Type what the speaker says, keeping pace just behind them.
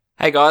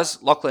Hey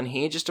guys, Lachlan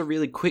here. Just a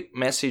really quick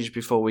message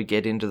before we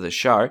get into the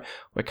show.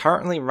 We're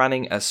currently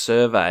running a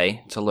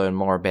survey to learn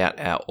more about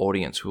our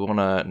audience. We want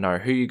to know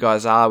who you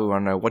guys are, we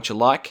want to know what you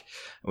like,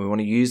 and we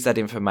want to use that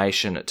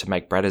information to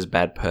make Brad is a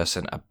Bad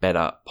Person a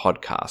better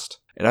podcast.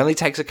 It only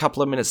takes a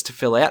couple of minutes to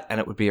fill out, and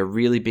it would be a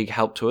really big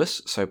help to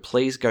us. So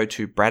please go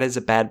to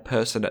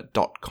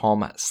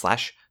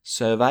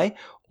bradisabadperson.com/survey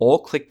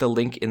or click the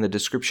link in the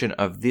description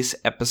of this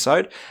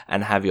episode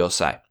and have your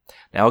say.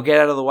 Now I'll get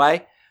out of the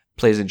way.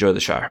 Please enjoy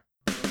the show.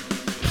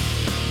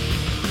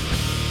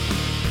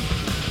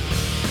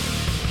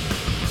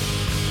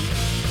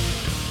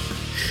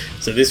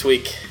 So this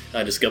week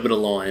I discovered a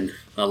line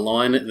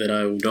that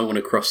I don't want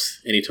to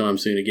cross anytime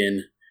soon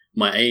again.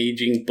 My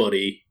aging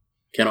body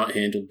cannot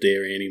handle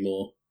dairy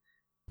anymore.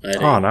 I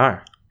had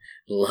a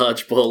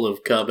large bowl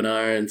of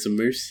carbonara and some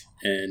mousse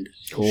and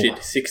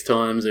shit 6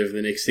 times over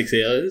the next 6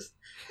 hours.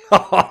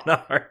 Oh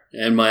no.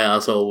 And my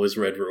asshole was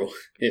red raw.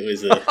 It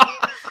was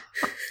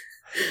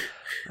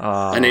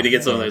I need to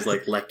get some of those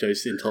like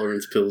lactose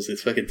intolerance pills.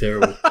 It's fucking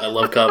terrible. I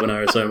love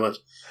carbonara so much.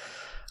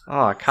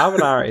 Oh,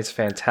 carbonara is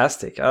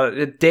fantastic.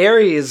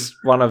 Dairy is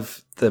one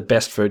of the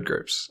best food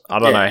groups. I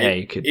don't know how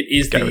you could It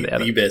is go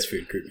without the best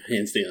food group,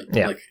 hands down.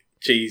 Yeah. Like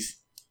cheese,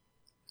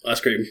 ice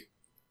cream.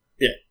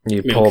 Yeah.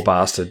 You milk. poor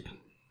bastard.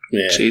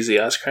 Yeah. Cheesy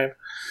ice cream.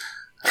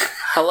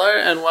 Hello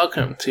and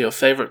welcome to your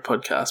favourite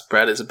podcast,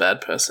 Brad is a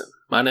Bad Person.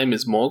 My name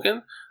is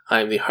Morgan.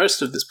 I am the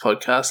host of this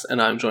podcast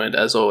and I'm joined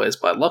as always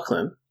by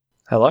Lachlan.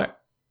 Hello.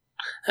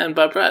 And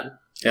by Brad.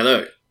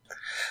 Hello.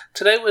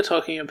 Today we're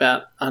talking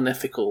about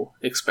unethical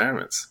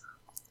experiments.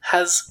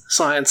 Has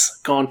science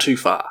gone too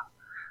far?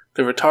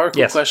 The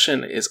rhetorical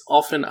question is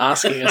often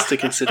asking us to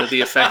consider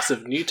the effects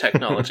of new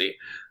technology,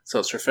 so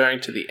it's referring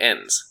to the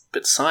ends.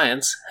 But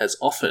science has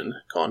often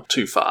gone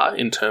too far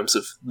in terms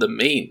of the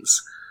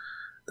means.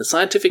 The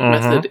scientific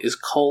method is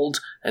cold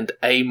and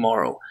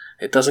amoral.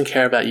 It doesn't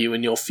care about you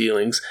and your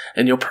feelings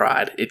and your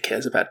pride. It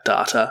cares about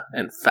data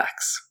and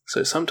facts.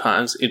 So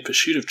sometimes, in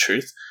pursuit of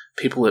truth,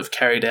 people have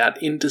carried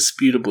out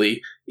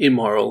indisputably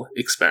immoral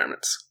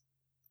experiments.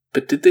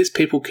 But did these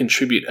people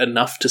contribute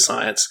enough to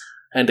science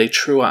and a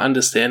truer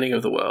understanding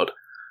of the world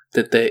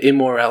that their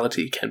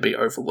immorality can be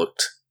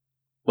overlooked?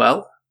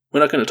 Well,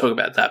 we're not going to talk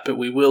about that, but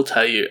we will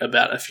tell you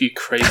about a few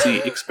crazy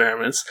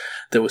experiments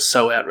that were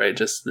so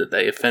outrageous that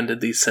they offended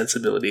the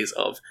sensibilities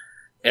of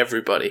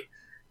everybody,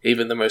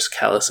 even the most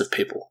callous of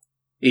people,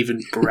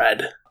 even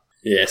Brad.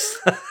 Yes.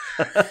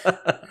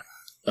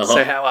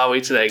 So how are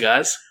we today,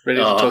 guys? Ready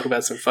to talk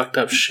about some fucked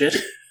up shit?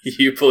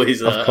 You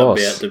boys are about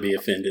to be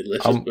offended,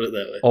 let's just put it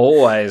that way.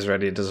 Always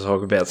ready to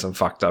talk about some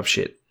fucked up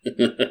shit.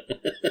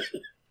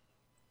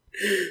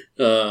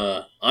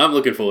 I'm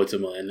looking forward to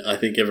mine. I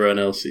think everyone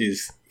else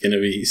is going to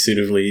be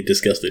suitably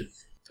disgusted.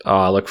 Oh,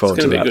 I look forward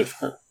to that. It's going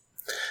to be good fun.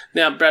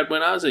 Now, Brad,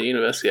 when I was at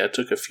university, I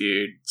took a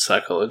few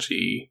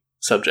psychology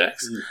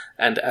subjects,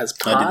 and as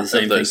part of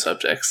those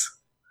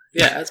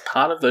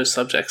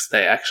subjects,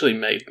 they actually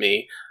made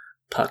me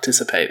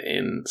participate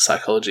in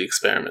psychology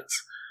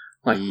experiments.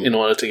 Like, in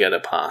order to get a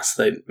pass,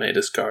 they made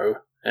us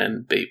go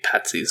and be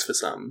patsies for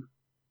some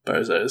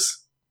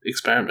bozo's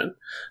experiment.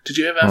 Did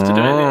you ever have to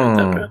do anything like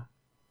that, Brad?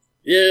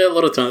 Yeah, a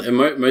lot of times. And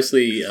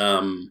mostly,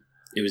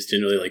 it was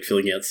generally like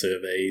filling out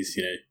surveys,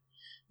 you know.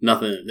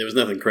 There was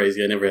nothing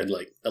crazy. I never had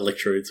like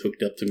electrodes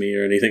hooked up to me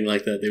or anything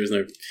like that. There was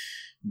no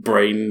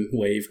brain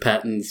wave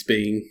patterns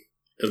being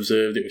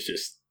observed. It was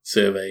just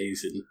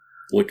surveys and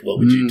what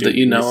would you do that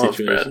you know in of,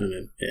 this Brad.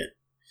 situation?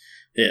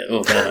 Yeah,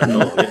 that I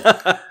know of,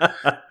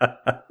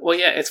 yeah. Well,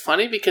 yeah, it's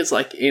funny because,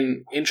 like,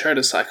 in Intro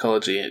to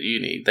Psychology at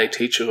uni, they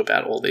teach you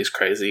about all these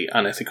crazy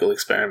unethical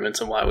experiments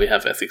and why we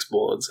have ethics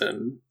boards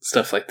and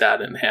stuff like that,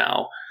 and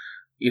how,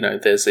 you know,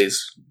 there's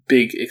these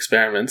big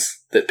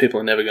experiments that people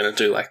are never going to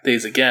do like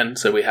these again,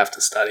 so we have to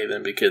study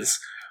them because,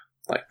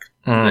 like,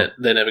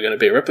 they're never going to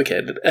be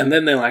replicated. And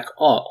then they're like,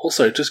 oh,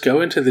 also, just go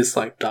into this,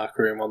 like, dark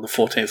room on the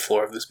 14th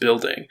floor of this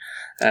building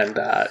and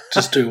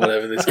just do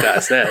whatever this guy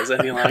says.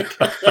 And you're like,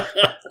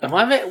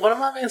 what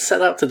am I being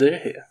set up to do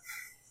here?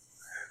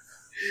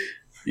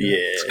 Yeah.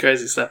 It's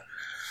crazy stuff.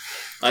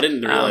 I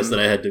didn't realise that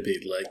I had to be,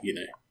 like, you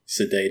know,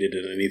 sedated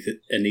and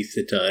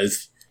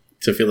anaesthetized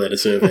to fill out a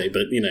survey,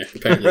 but, you know,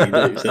 apparently you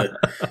do,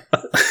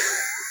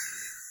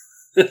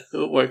 so.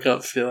 Woke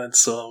up feeling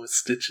sore with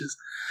stitches.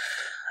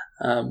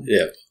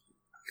 Yeah.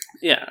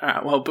 Yeah, all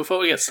right. Well, before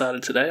we get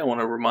started today, I want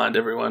to remind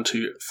everyone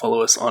to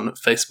follow us on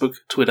Facebook,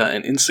 Twitter,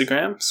 and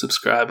Instagram.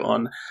 Subscribe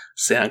on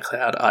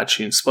SoundCloud,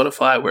 iTunes,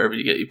 Spotify, wherever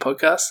you get your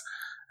podcasts.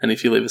 And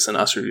if you leave us a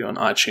nice review on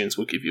iTunes,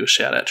 we'll give you a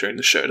shout out during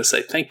the show to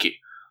say thank you.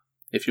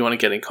 If you want to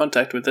get in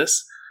contact with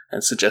us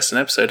and suggest an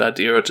episode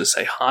idea or just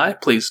say hi,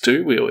 please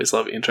do. We always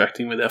love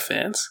interacting with our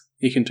fans.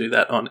 You can do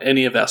that on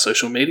any of our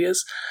social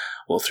medias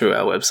or through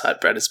our website,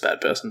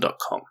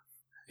 bradisbadperson.com.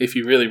 If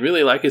you really,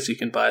 really like us, you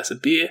can buy us a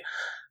beer,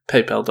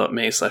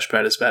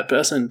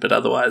 paypal.me/bradisbadperson, but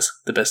otherwise,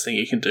 the best thing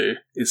you can do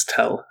is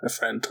tell a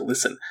friend to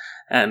listen.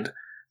 And,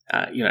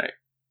 you know,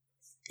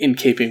 in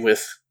keeping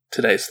with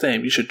today's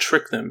theme, you should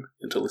trick them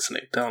into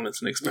listening. Tell them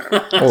it's an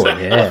experiment. Oh,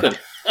 yeah.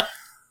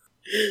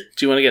 Do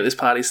you want to get this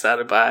party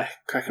started by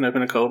cracking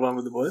open a cold one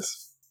with the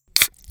boys?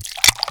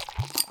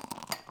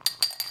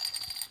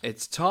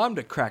 It's time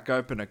to crack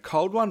open a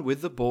cold one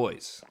with the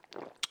boys.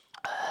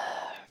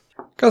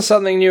 Got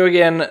something new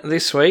again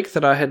this week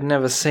that I had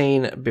never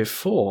seen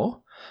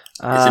before.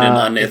 Is it an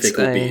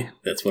unethical beer?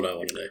 That's what I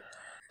want to know.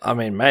 I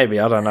mean, maybe.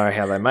 I don't know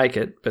how they make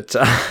it, but...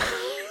 I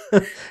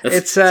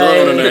want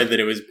to know that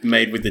it was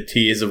made with the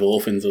tears of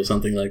orphans or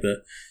something like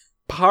that.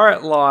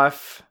 Pirate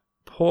Life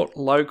Port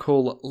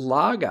Local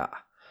Lager.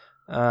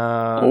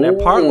 Now,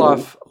 Pirate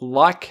Life,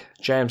 like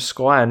James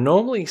Squire,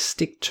 normally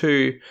stick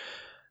to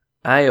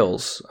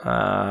ales,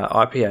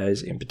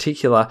 IPAs in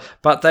particular,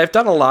 but they've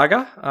done a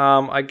lager.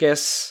 I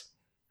guess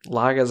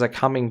lagers are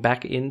coming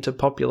back into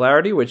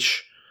popularity,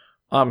 which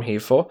I'm here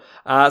for.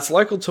 It's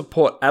local to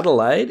Port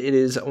Adelaide. It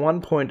is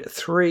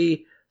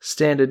 1.3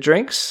 standard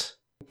drinks.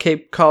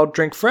 Keep cold,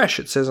 drink fresh,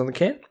 it says on the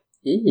can.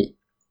 Mm.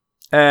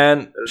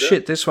 And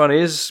shit, this one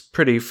is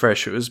pretty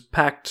fresh. It was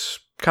packed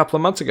a couple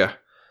of months ago.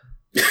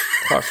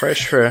 Quite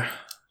fresh for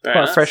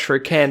fresh for a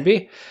canned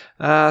beer.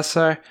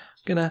 So I'm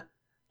gonna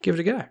give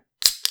it a go.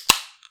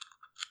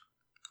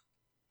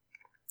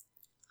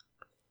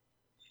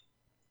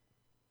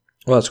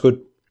 Well, it's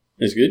good.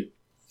 It's good.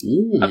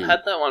 I've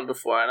had that one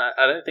before, and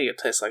I don't think it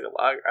tastes like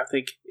a lager. I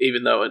think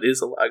even though it is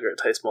a lager, it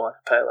tastes more like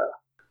a pale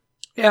ale.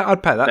 Yeah,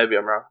 I'd pay that. Maybe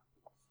I'm wrong.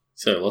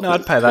 So,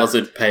 I'd pay that.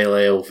 Closet pale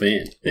ale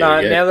fan. Now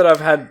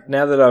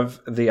that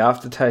the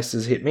aftertaste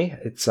has hit me,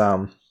 it's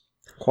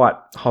quite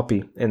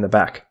hoppy in the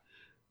back,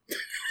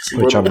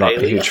 which I'm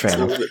not a huge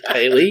fan of.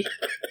 Paley.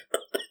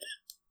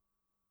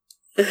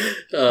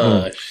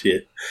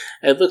 Shit!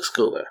 It looks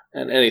cool though,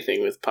 and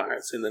anything with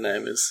pirates in the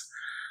name is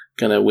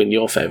gonna win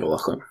your favour,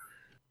 Lachlan.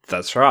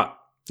 That's right.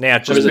 Now,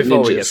 just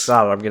before we get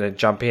started, I'm going to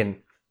jump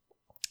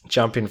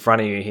in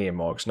front of you here,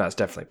 Morgs. No, it's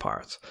definitely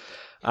pirates.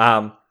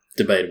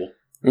 Debatable.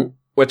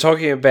 We're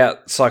talking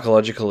about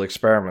psychological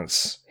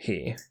experiments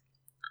here.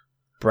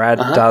 Brad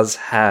does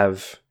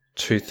have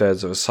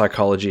 2/3 of a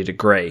psychology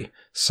degree,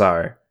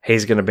 so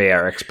he's going to be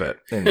our expert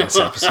in this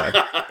episode.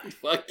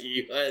 Fuck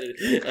you. I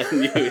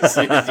knew as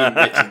soon as you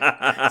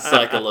mentioned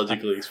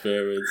psychological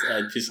experiments.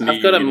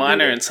 I've got a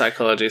minor in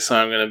psychology, so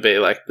I'm going to be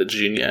like the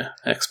junior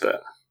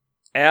expert.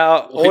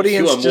 Our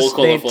audience just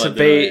need to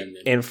be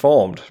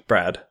informed,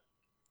 Brad,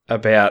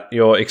 about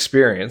your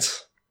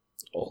experience,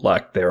 or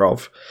lack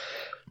thereof.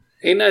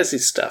 He knows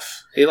his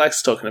stuff. He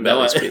likes talking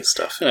about his weird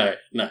stuff. No.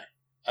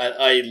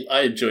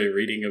 I enjoy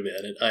reading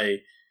about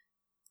it.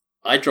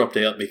 I dropped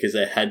out because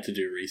I had to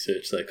do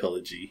research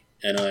psychology,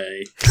 and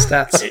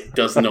stats. It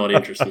does not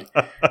interest me.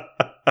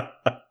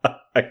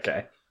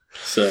 Okay.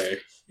 So,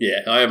 yeah,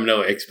 I am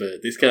no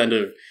expert. This kind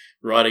of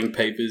writing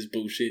papers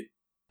bullshit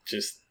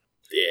just...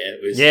 Yeah,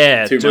 it was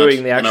too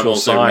doing much, the actual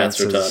science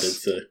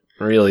is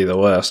really the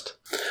worst.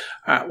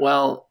 All right,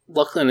 well,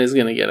 Lachlan is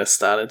going to get us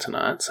started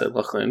tonight. So,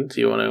 Lachlan,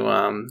 do you want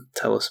to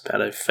tell us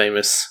about a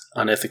famous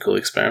unethical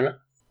experiment?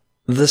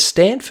 The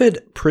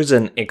Stanford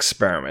Prison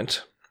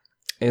Experiment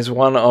is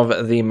one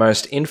of the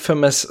most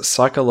infamous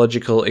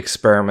psychological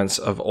experiments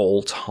of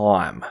all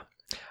time.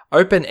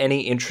 Open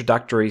any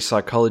introductory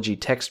psychology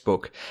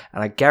textbook,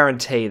 and I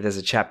guarantee there's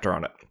a chapter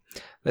on it.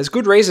 There's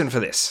good reason for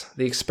this.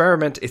 The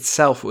experiment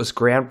itself was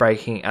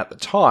groundbreaking at the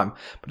time,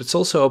 but it's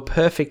also a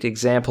perfect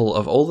example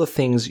of all the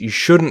things you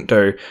shouldn't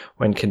do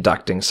when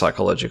conducting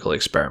psychological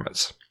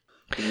experiments.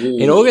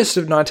 In August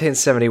of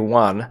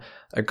 1971,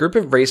 a group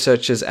of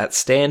researchers at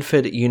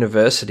Stanford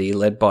University,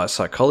 led by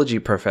psychology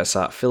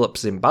professor Philip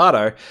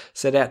Zimbardo,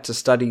 set out to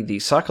study the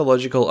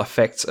psychological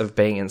effects of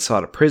being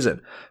inside a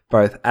prison,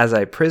 both as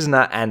a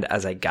prisoner and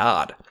as a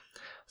guard.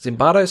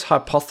 Zimbardo's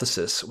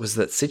hypothesis was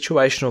that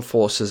situational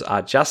forces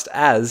are just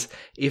as,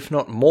 if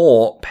not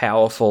more,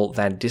 powerful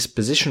than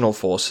dispositional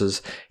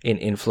forces in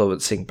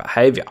influencing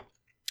behaviour.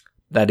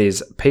 That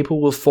is,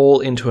 people will fall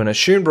into an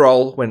assumed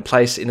role when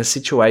placed in a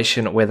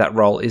situation where that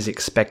role is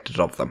expected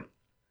of them.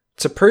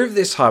 To prove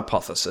this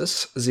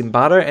hypothesis,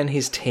 Zimbardo and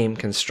his team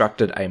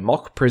constructed a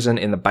mock prison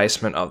in the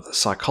basement of the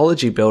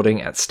psychology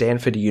building at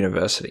Stanford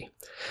University.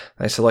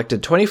 They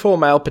selected 24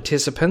 male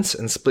participants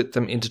and split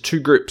them into two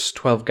groups,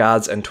 12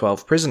 guards and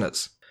 12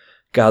 prisoners.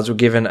 Guards were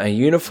given a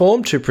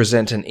uniform to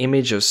present an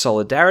image of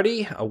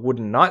solidarity, a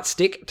wooden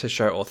nightstick to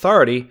show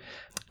authority,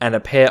 and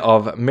a pair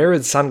of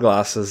mirrored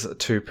sunglasses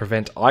to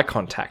prevent eye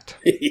contact.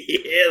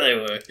 Yeah, they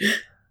were.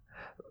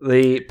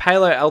 The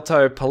Palo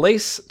Alto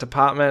Police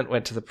Department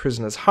went to the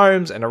prisoners'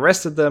 homes and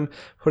arrested them,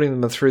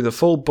 putting them through the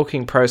full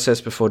booking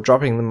process before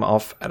dropping them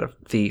off at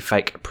the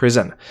fake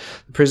prison.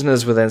 The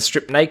prisoners were then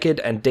stripped naked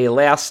and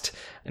deloused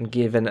and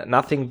given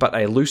nothing but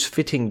a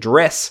loose-fitting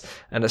dress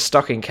and a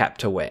stocking cap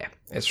to wear.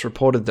 It's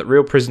reported that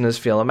real prisoners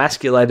feel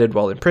emasculated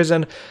while in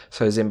prison,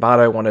 so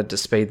Zimbardo wanted to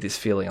speed this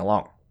feeling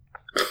along.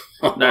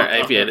 No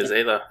aviators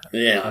either.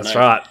 Yeah, that's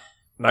right.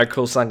 No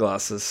cool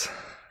sunglasses.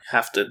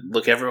 Have to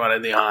look everyone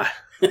in the eye.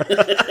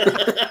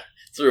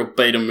 It's a real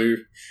beta move.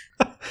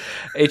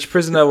 Each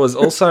prisoner was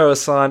also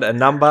assigned a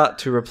number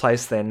to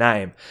replace their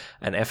name,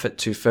 an effort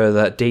to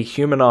further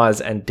dehumanize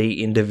and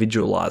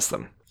de-individualize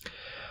them.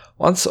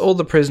 Once all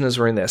the prisoners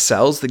were in their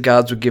cells, the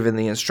guards were given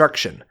the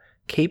instruction,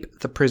 keep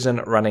the prison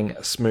running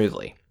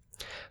smoothly.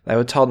 They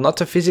were told not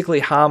to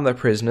physically harm the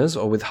prisoners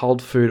or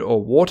withhold food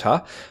or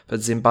water, but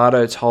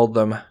Zimbardo told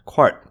them,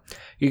 quote,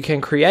 "You can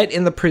create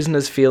in the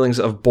prisoners feelings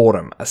of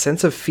boredom, a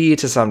sense of fear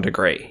to some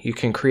degree. You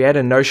can create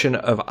a notion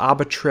of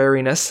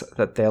arbitrariness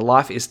that their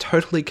life is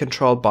totally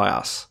controlled by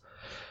us.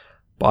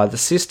 By the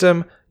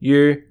system,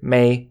 you,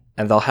 me,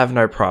 and they'll have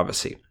no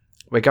privacy.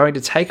 We're going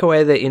to take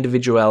away their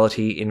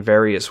individuality in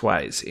various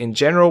ways. In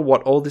general,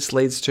 what all this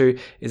leads to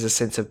is a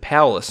sense of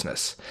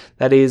powerlessness.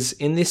 That is,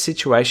 in this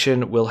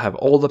situation, we'll have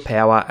all the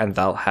power and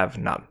they'll have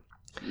none."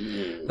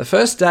 The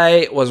first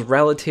day was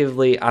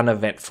relatively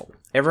uneventful.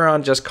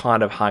 Everyone just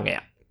kind of hung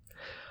out.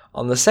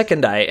 On the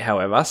second day,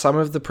 however, some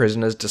of the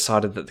prisoners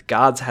decided that the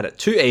guards had it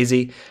too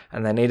easy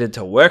and they needed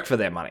to work for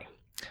their money.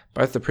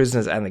 Both the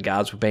prisoners and the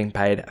guards were being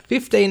paid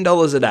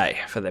 $15 a day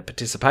for their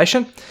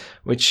participation,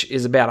 which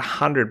is about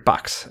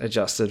 $100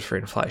 adjusted for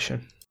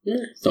inflation. Yeah,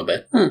 it's not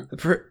bad.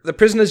 The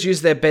prisoners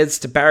used their beds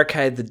to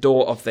barricade the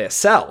door of their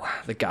cell.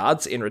 The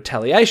guards, in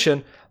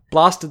retaliation,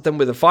 blasted them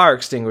with a fire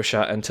extinguisher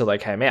until they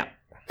came out.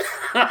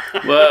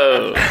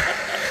 Whoa.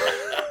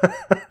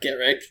 Get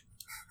wrecked.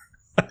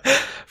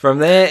 From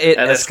there, it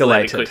And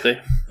escalated quickly.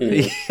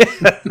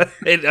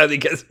 It only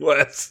gets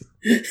worse.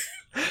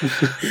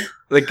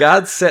 The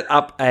guards set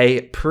up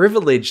a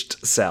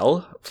privileged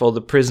cell for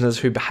the prisoners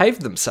who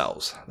behaved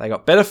themselves. They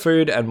got better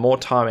food and more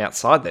time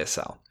outside their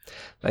cell.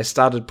 They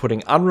started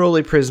putting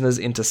unruly prisoners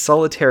into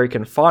solitary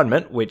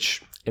confinement,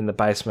 which in the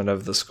basement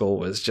of the school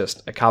was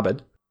just a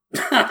cupboard.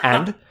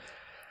 And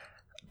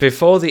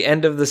before the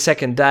end of the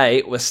second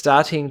day, were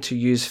starting to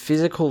use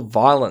physical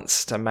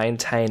violence to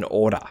maintain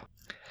order.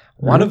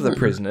 One of the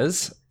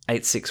prisoners,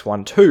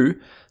 8612,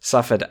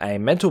 suffered a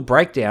mental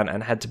breakdown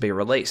and had to be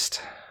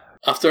released.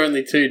 After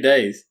only 2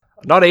 days.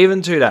 Not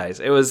even 2 days.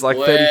 It was like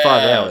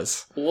 35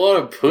 hours.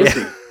 What a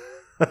pussy.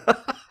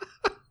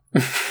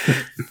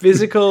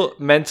 Physical,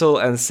 mental,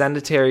 and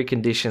sanitary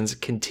conditions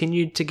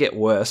continued to get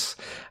worse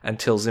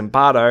until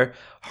Zimbardo,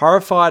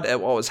 horrified at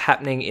what was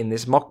happening in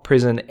this mock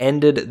prison,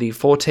 ended the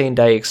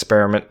 14-day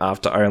experiment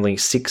after only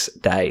 6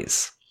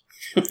 days.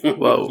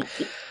 Whoa.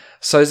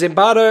 So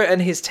Zimbardo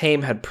and his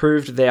team had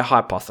proved their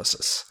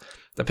hypothesis.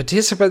 The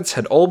participants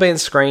had all been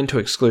screened to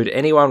exclude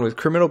anyone with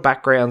criminal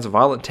backgrounds,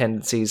 violent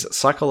tendencies,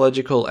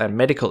 psychological and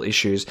medical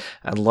issues,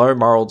 and low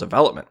moral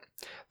development.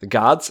 The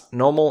guards,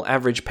 normal,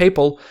 average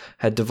people,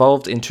 had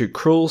devolved into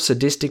cruel,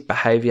 sadistic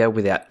behaviour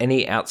without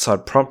any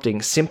outside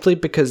prompting simply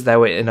because they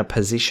were in a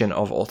position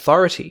of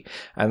authority,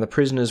 and the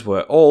prisoners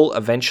were all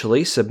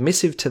eventually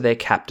submissive to their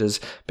captors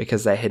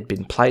because they had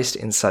been placed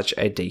in such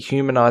a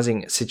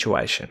dehumanising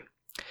situation.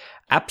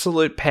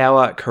 Absolute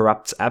power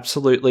corrupts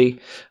absolutely,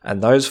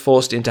 and those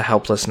forced into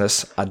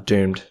helplessness are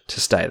doomed to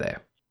stay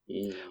there.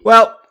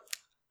 Well,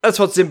 that's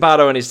what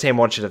Zimbardo and his team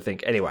want you to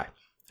think anyway.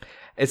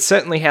 It's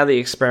certainly how the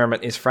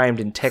experiment is framed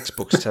in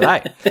textbooks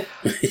today.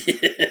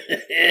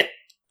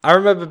 I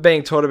remember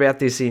being taught about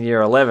this in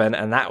Year 11,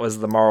 and that was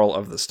the moral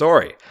of the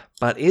story.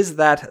 But is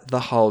that the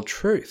whole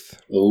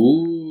truth?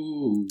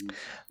 Ooh.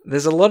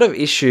 There's a lot of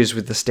issues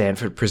with the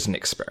Stanford prison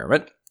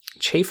experiment.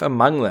 Chief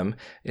among them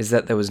is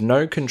that there was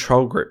no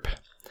control group.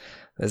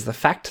 There's the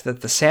fact that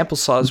the sample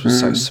size was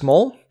so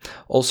small.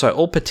 Also,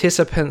 all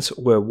participants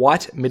were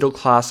white,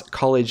 middle-class,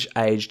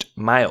 college-aged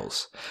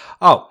males.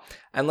 Oh,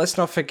 and let's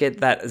not forget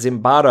that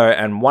Zimbardo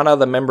and one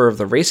other member of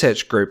the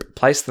research group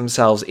placed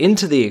themselves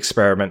into the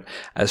experiment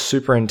as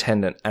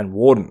superintendent and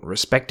warden,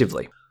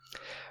 respectively.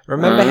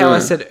 Remember how I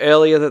said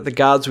earlier that the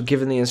guards were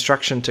given the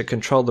instruction to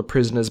control the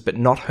prisoners but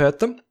not hurt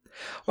them?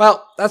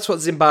 Well, that's what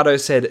Zimbardo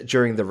said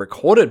during the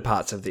recorded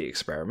parts of the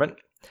experiment.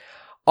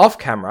 Off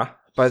camera,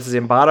 both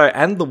Zimbardo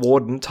and the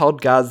warden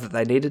told guards that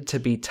they needed to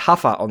be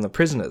tougher on the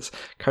prisoners,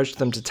 coached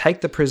them to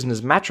take the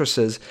prisoners'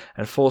 mattresses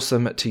and force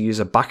them to use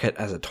a bucket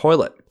as a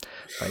toilet.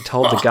 They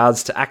told the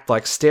guards to act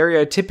like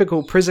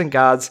stereotypical prison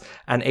guards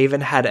and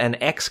even had an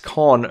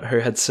ex-con who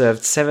had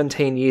served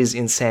 17 years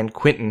in San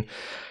Quentin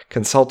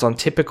consult on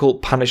typical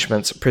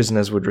punishments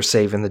prisoners would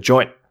receive in the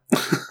joint.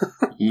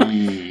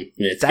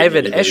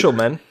 David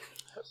Eshelman,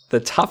 the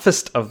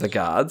toughest of the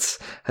guards,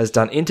 has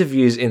done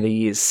interviews in the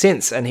years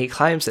since, and he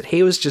claims that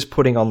he was just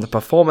putting on the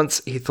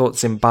performance he thought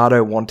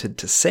Zimbardo wanted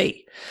to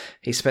see.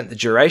 He spent the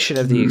duration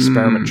of the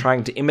experiment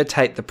trying to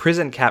imitate the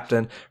prison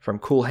captain from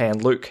Cool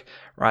Hand Luke,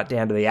 right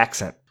down to the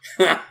accent.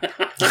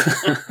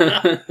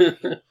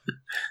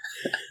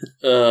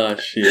 Oh,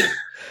 shit.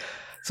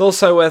 It's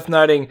also worth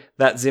noting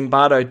that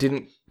Zimbardo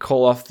didn't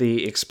call off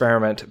the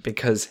experiment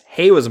because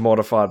he was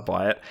mortified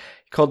by it.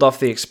 Called off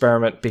the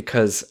experiment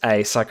because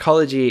a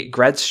psychology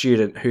grad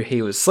student who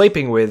he was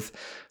sleeping with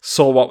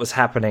saw what was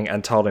happening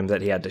and told him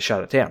that he had to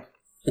shut it down.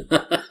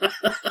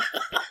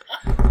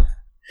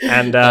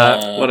 And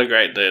what a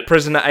great dude.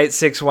 Prisoner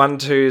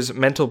 8612's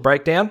mental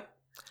breakdown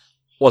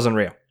wasn't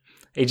real.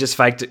 He just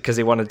faked it because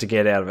he wanted to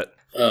get out of it.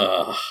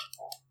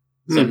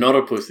 So not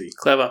a pussy.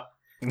 Clever.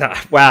 No,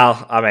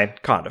 well, I mean,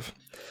 kind of.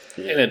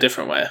 In a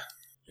different way.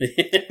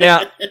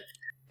 Now,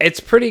 It's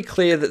pretty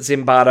clear that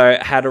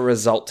Zimbardo had a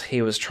result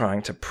he was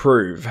trying to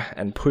prove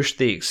and pushed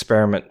the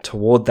experiment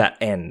toward that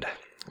end.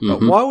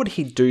 But why would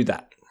he do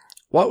that?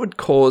 What would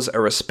cause a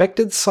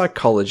respected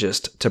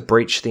psychologist to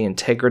breach the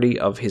integrity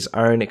of his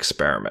own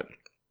experiment?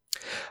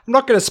 I'm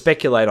not going to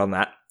speculate on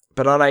that,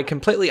 but on a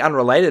completely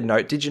unrelated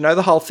note, did you know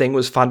the whole thing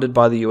was funded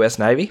by the US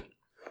Navy?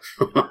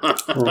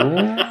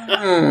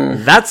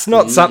 That's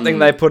not something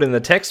they put in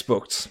the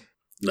textbooks.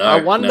 No,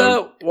 I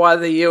wonder why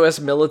the US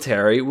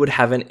military would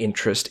have an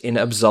interest in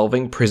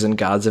absolving prison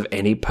guards of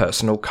any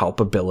personal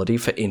culpability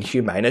for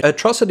inhumane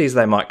atrocities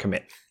they might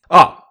commit.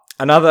 Oh,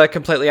 another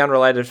completely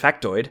unrelated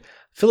factoid.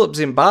 Philip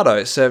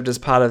Zimbardo served as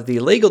part of the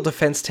legal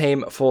defense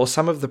team for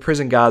some of the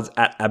prison guards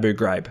at Abu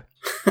Ghraib.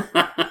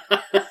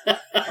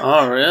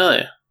 Oh,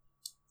 really?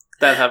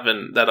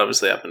 That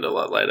obviously happened a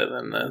lot later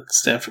than the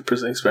Stanford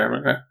prison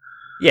experiment, right?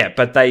 Yeah,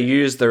 but they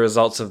used the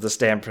results of the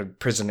Stanford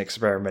prison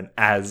experiment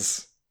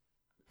as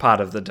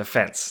part of the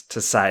defense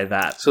to say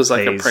that. So it's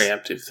like a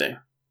preemptive thing.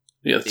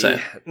 You're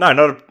saying? No,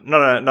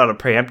 not a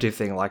preemptive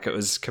thing. Like it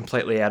was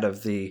completely out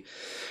of the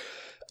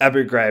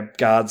Abu Ghraib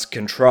guards'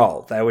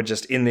 control. They were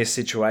just in this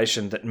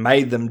situation that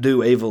made them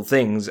do evil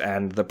things,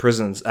 and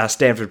the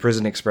Stanford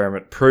prison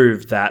experiment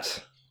proved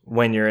that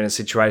when you're in a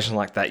situation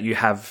like that, you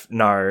have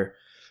no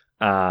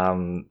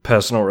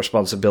personal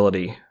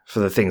responsibility for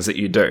the things that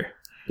you do.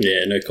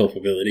 Yeah, no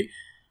culpability.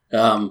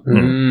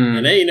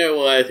 And now you know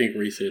why I think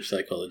research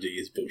psychology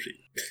is bullshit.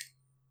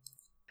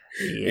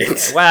 Yeah.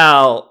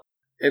 Well,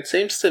 it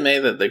seems to me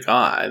that the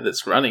guy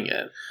that's running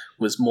it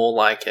was more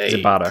like a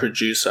Zimbardo.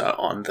 producer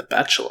on The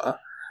Bachelor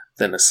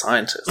than a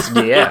scientist.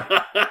 Yeah.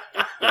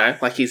 You know,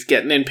 like he's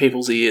getting in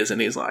people's ears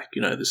and he's like,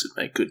 this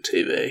would make good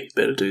TV.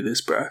 Better do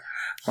this, bro.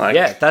 Like,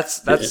 yeah,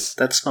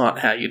 that's not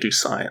how you do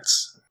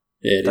science.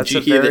 Yeah, did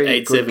you hear that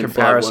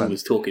 8751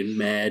 was talking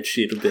mad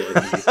shit about you?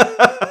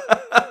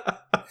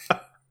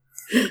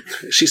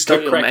 She's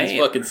still your man. His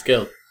fucking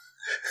skill.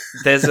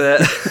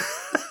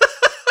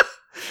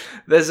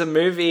 There's a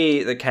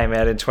movie that came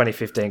out in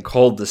 2015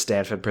 called The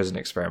Stanford Prison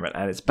Experiment,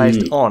 and it's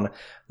based on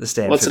the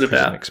Stanford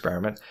Prison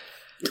Experiment.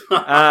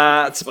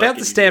 It's about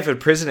the Stanford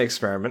Prison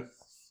Experiment.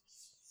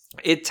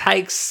 It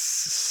takes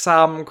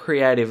some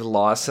creative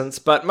license,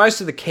 but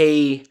most of the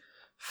key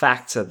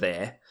facts are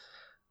there.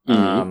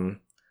 Does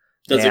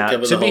it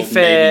cover the whole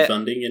Navy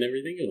funding and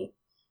everything? Or?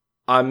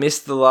 I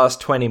missed the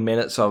last 20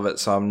 minutes of it,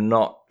 so I'm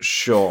not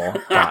sure.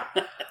 But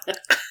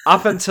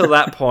up until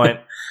that point,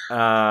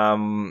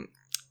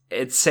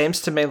 it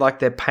seems to me like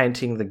they're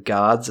painting the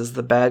guards as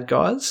the bad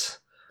guys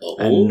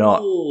and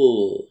not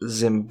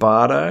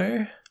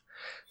Zimbardo.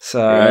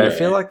 So right. I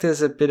feel like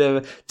there's a bit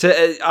of...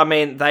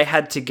 they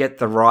had to get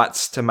the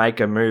rights to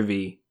make a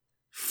movie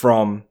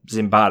from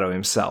Zimbardo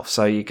himself,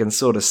 so you can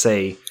sort of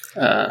see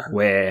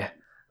where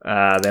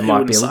there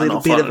might be a little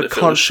bit of a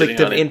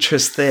conflict of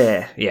interest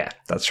there. Yeah,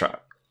 that's right.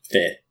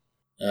 Fair.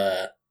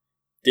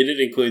 Did it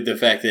include the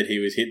fact that he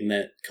was hitting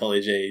that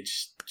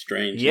college-age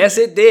strange? Yes,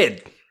 it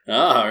did.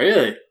 Oh,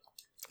 really?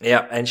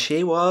 Yeah, and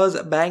she was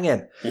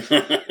banging.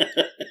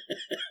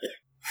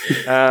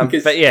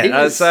 But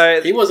yeah,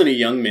 so he wasn't a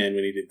young man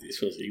when he did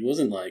this, was he? He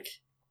wasn't like...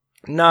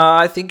 No,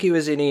 I think he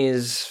was in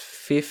his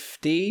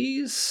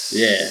 50s.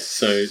 Yeah,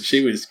 so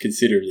she was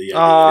considerably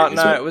younger. Oh,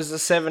 no, well. It was the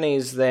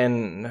 70s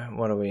then.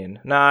 What are we in?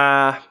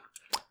 Nah,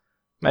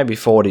 maybe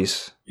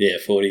 40s. Yeah,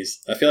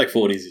 40s. I feel like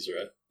 40s is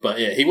right. But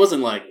yeah, he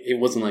wasn't like he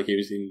was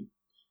in,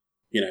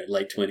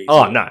 late 20s.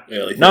 Oh, no.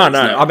 Early 30s.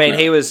 No. I mean,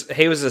 he was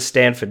a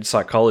Stanford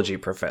psychology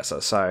professor,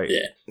 so,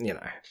 he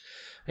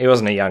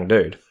wasn't a young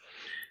dude.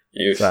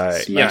 So,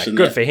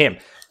 good for him.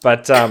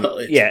 But,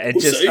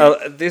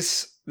 it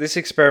just, this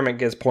experiment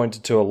gets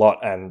pointed to a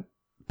lot, and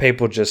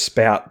people just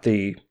spout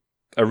the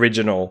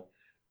original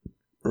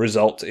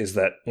result is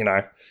that,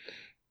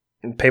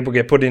 people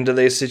get put into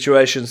these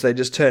situations, they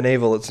just turn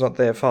evil, it's not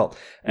their fault.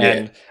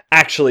 And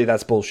actually,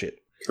 that's bullshit.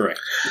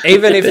 Correct.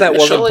 Even if that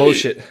wasn't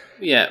bullshit.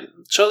 Yeah,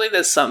 surely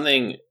there's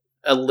something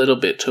a little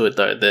bit to it,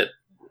 though, that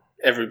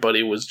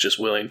everybody was just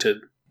willing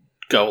to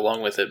go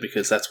along with it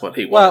because that's what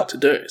he wanted to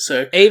do.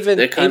 So even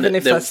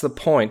if that's the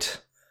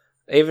point,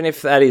 even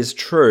if that is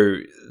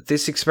true,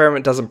 this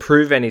experiment doesn't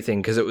prove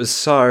anything because it was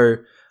so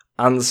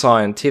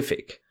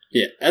unscientific.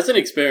 Yeah, as an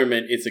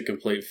experiment, it's a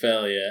complete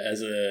failure.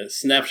 As a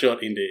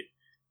snapshot into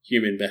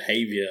human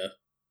behavior,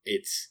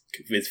 it's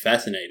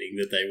fascinating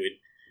that they would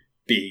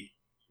be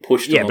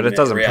pushed along but it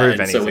doesn't prove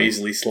anything. So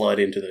easily slide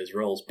into those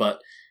roles.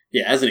 But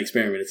yeah, as an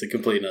experiment, it's a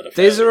complete and utter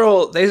failure.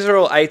 These are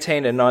all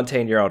 18 and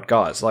 19-year-old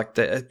guys. Like,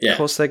 of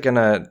course, they're going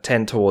to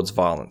tend towards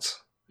violence.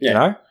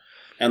 Yeah,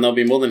 and they'll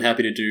be more than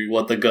happy to do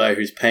what the guy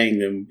who's paying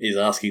them is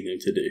asking them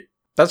to do.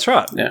 That's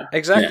right. Yeah,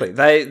 exactly.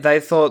 Yeah. They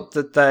thought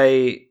that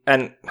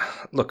and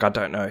look, I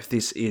don't know if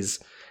this is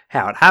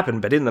how it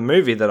happened, but in the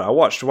movie that I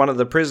watched, one of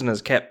the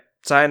prisoners kept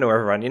saying to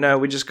everyone,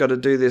 we just got to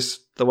do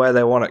this the way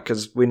they want it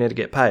because we need to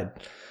get paid.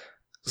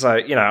 So,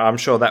 I'm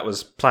sure that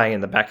was playing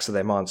in the backs of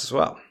their minds as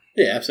well.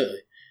 Yeah,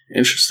 absolutely.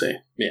 Interesting.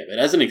 Yeah, but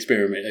as an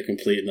experiment, a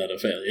complete and utter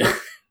failure.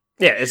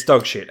 Yeah, it's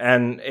dog shit,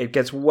 and it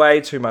gets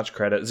way too much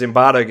credit.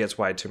 Zimbardo gets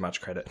way too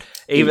much credit,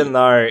 even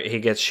though he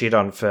gets shit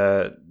on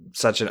for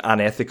such an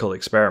unethical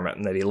experiment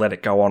and that he let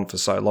it go on for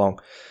so long.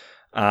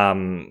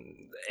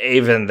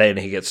 Even then,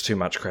 he gets too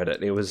much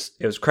credit. It was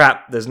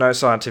crap. There's no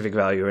scientific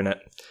value in it,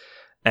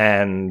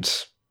 and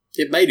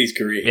it made his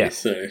career. Yeah.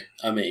 So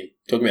I mean,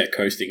 talking about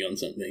coasting on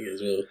something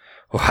as well.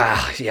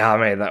 Wow, yeah, I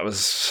mean that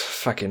was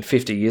fucking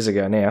 50 years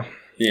ago now.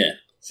 Yeah,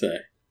 so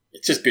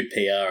it's just good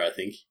PR, I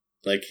think.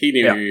 Like he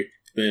knew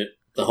that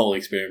the whole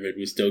experiment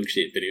was dog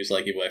shit, but he was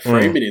like, if I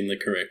frame it in the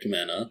correct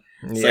manner,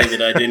 say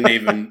that I didn't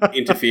even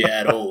interfere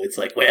at all, it's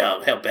like,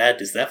 wow, how bad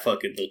does that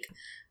fucking look?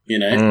 You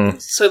know?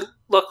 So,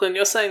 Lachlan,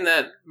 you're saying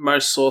that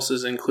most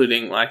sources,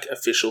 including like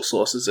official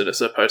sources that are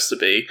supposed to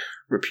be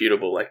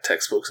reputable, like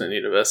textbooks and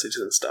universities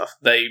and stuff,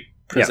 they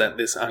present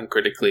this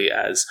uncritically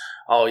as,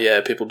 oh yeah,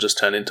 people just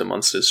turn into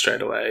monsters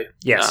straight away.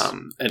 Yes.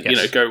 You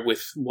know, go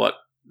with what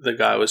the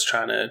guy was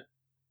trying to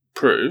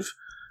prove,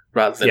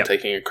 rather than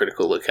taking a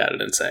critical look at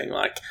it and saying,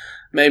 like,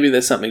 maybe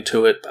there's something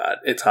to it, but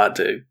it's hard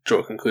to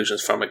draw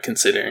conclusions from it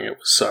considering it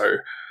was so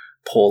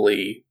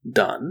poorly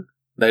done.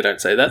 They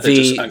don't say that. They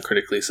just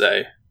uncritically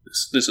say,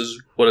 this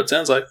is what it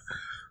sounds like.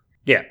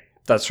 Yeah,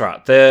 that's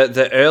right.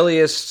 The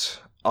earliest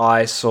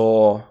I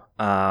saw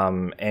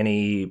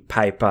any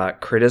paper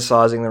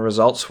criticising the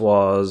results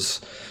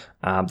was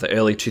the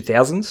early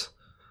 2000s.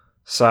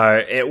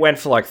 So it went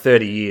for like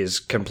 30 years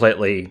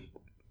completely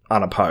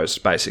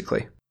unopposed,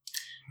 basically.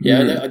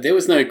 Yeah, there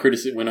was no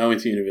criticism. When I went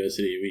to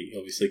university, we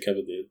obviously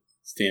covered the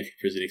Stanford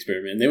prison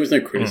experiment, and there was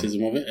no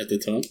criticism of it at the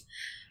time.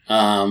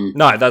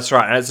 No, that's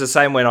right. And it's the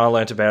same when I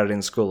learnt about it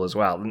in school as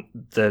well.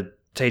 The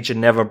teacher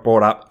never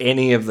brought up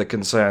any of the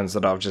concerns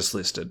that I've just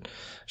listed.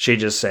 She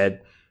just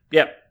said,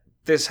 yep,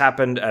 this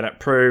happened, and it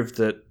proved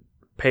that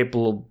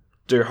people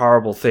do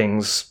horrible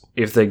things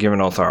if they're given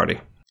authority.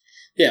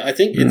 Yeah, I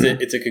think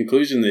it's a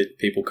conclusion that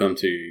people come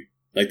to,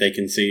 like they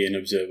can see an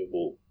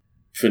observable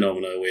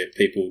phenomena where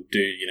people do,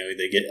 you know,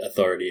 they get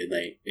authority and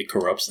it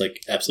corrupts,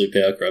 like absolute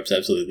power corrupts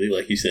absolutely,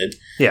 like you said.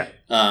 Yeah.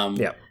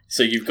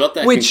 So you've got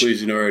that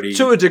conclusion already.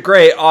 To a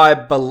degree, I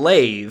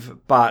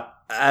believe, but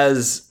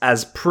as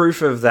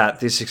proof of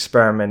that, this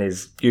experiment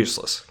is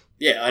useless.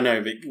 Yeah, I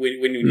know, but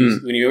when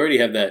you already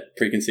have that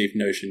preconceived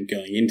notion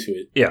going into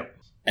it,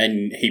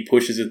 and he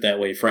pushes it that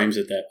way, frames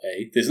it that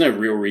way, there's no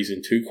real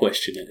reason to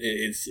question it.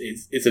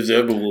 It's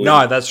observable.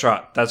 No, that's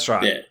right.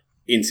 Yeah.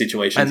 In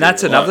situations. And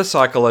that's another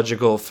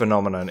psychological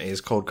phenomenon is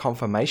called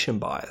confirmation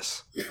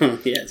bias.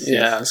 Yes.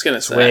 Yeah, I was going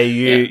to say. Where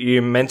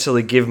you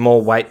mentally give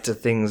more weight to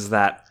things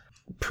that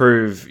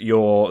prove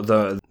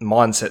the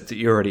mindset that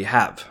you already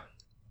have.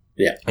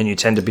 Yeah. And you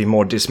tend to be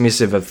more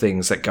dismissive of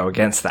things that go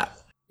against that.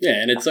 Yeah,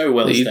 and it's so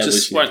well established. You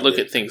just won't look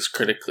at things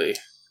critically.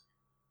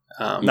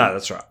 No,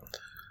 that's right.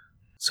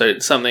 So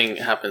something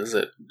happens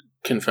that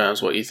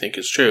confirms what you think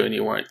is true, and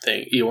you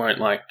won't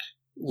like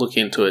look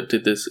into it.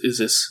 Is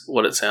this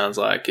what it sounds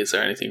like? Is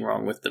there anything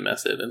wrong with the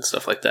method and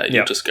stuff like that?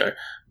 You just go,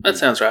 that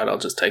sounds right. I'll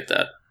just take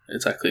that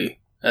exactly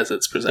as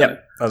it's presented.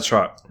 Yeah, that's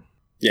right.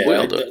 Yeah,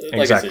 well done.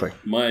 Like exactly.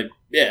 I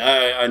said,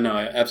 I know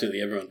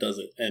absolutely everyone does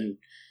it, and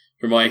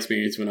from my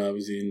experience when I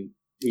was in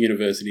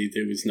university,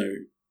 there was no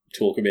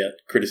talk about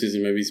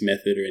criticism of his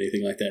method or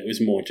anything like that. It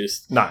was more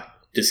just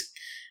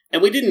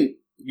and we didn't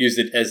use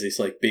it as this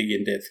like big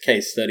in-depth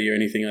case study or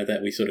anything like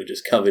that. We sort of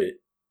just covered it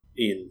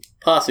in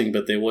passing,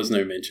 but there was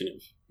no mention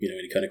of, you know,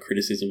 any kind of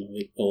criticism of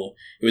it, or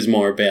it was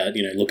more about,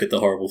 you know, look at the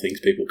horrible things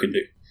people can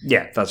do.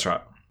 Yeah, that's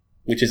right.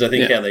 Which is, I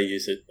think, how they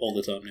use it all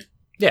the time now.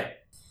 Yeah.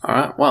 All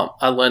right. Well,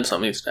 I learned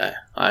something today.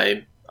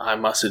 I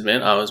must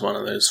admit, I was one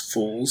of those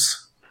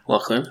fools,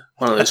 Lachlan.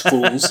 One of those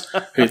fools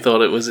who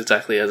thought it was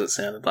exactly as it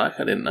sounded like.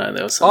 I didn't know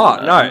there was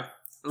something. Oh no!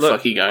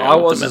 Look, going on I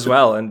was as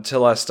well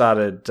until I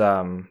started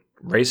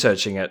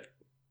researching it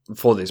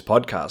for this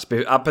podcast.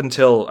 But up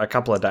until a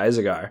couple of days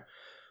ago,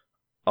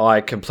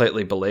 I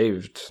completely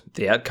believed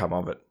the outcome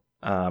of it.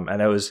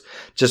 And it was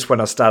just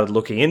when I started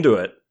looking into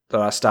it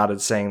that I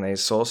started seeing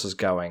these sources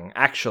going,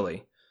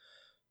 actually,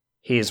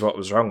 here's what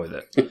was wrong with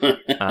it.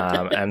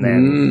 And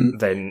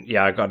then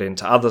I got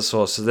into other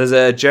sources. There's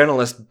a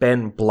journalist,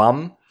 Ben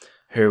Blum,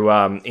 who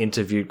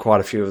interviewed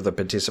quite a few of the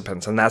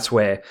participants, and that's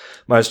where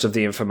most of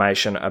the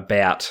information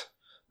about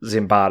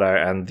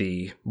Zimbardo and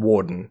the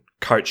warden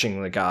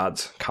coaching the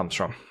guards comes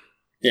from.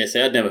 Yeah,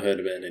 see, I'd never heard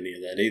about any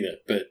of that either,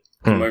 but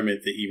the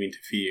moment that you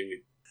interfere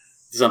with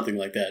something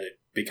like that, it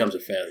becomes a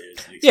failure.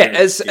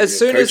 As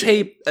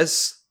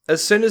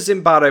soon as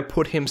Zimbardo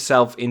put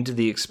himself into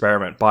the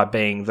experiment by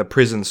being the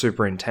prison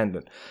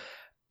superintendent,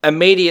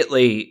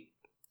 immediately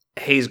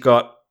he's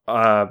got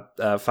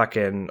a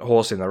fucking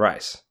horse in the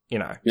race. You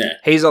know,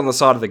 he's on the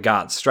side of the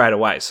guards straight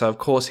away. So of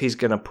course he's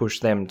going to push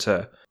them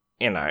to,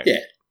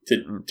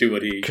 to do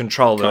what he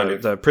control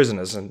the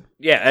prisoners and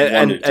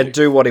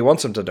do what he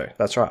wants them to do.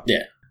 That's right.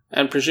 Yeah.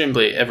 And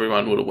presumably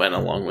everyone would have went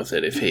along with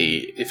it if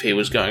he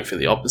was going for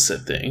the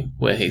opposite thing,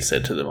 where he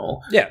said to them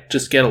all,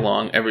 just get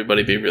along,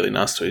 everybody be really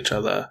nice to each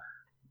other,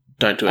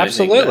 don't do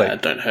anything bad,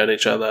 don't hurt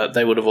each other,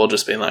 they would have all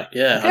just been like,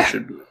 yeah.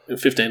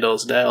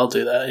 $15 a day, I'll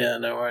do that. Yeah,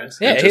 no worries.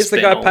 Yeah, he's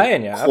the guy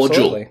paying you. Cordial.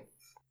 Absolutely.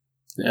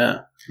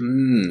 Yeah.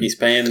 He's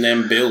paying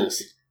them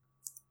bills.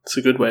 It's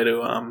a good way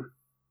to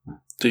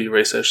do your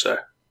research, though.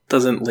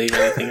 Doesn't leave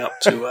anything up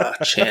to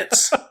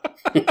chance.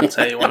 That's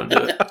how you want to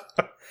do it.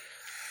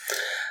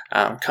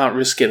 Can't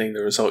risk getting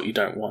the result you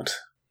don't want.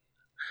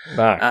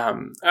 No. All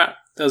right.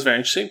 That was very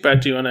interesting. Brad,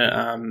 do you want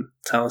to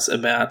tell us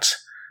about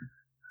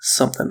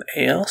something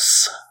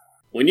else?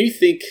 When you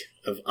think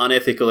of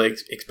unethical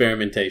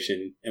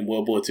experimentation in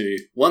World War II,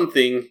 one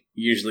thing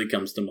usually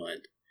comes to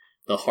mind.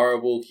 The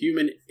horrible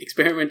human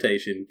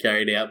experimentation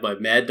carried out by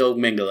Mad Dog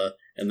Mengele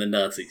and the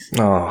Nazis.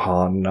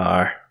 Oh,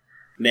 no.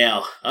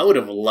 Now, I would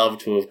have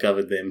loved to have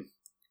covered them,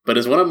 but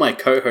as one of my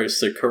co-hosts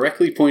so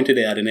correctly pointed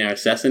out in our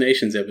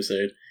Assassinations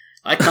episode,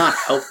 I can't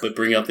help but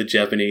bring up the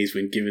Japanese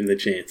when given the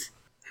chance.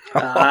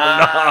 Oh,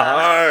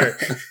 no!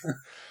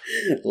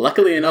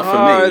 Luckily enough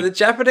for me... the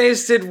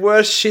Japanese did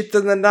worse shit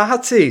than the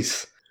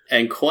Nazis.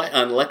 And quite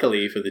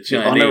unluckily for the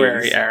Chinese... The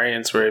honorary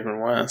Aryans were even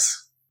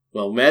worse.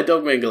 While Mad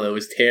Dog Mengele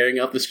was tearing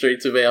up the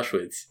streets of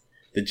Auschwitz,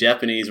 the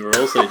Japanese were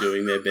also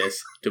doing their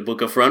best to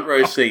book a front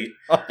row seat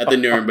at the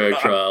Nuremberg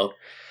trial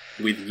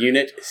with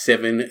Unit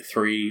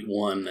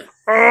 731.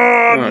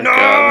 Oh no!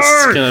 God,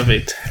 this is going to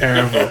be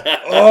terrible.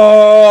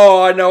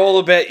 Oh, I know all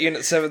about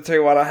Unit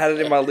 731. I had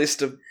it in my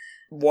list of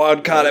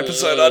wildcard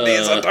episode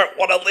ideas. I don't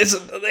want to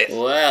listen to this.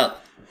 Well,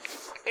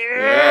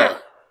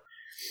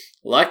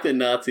 like the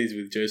Nazis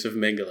with Joseph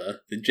Mengele,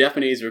 the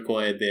Japanese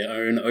required their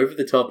own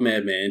over-the-top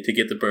madman to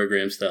get the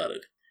program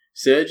started.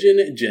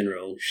 Surgeon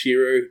General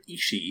Shiro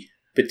Ishii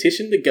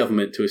petitioned the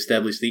government to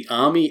establish the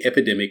Army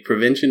Epidemic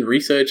Prevention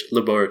Research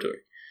Laboratory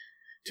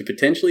to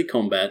potentially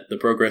combat the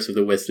progress of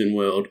the Western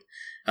world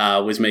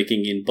was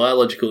making in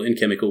biological and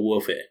chemical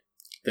warfare.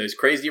 Those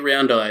crazy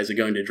round eyes are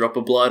going to drop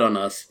a blight on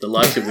us, the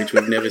likes of which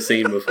we've never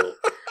seen before,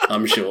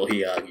 I'm sure,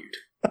 he argued.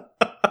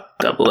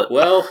 Double it.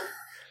 Well,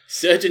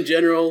 Surgeon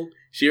General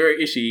Shiro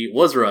Ishii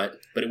was right,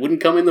 but it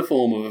wouldn't come in the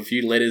form of a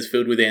few letters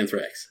filled with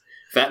anthrax.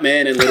 Fat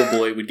Man and Little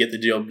Boy would get the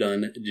job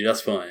done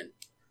just fine.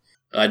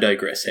 I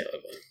digress,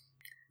 however.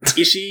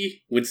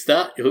 Ishii would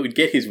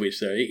get his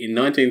wish, in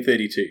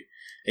 1932,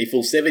 a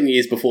full 7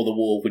 years before the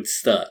war would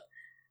start.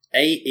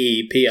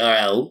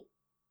 AEPRL,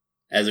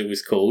 as it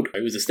was called,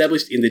 it was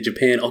established in the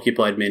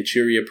Japan-occupied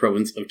Manchuria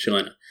province of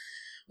China,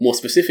 more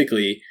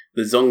specifically,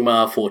 the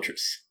Zongma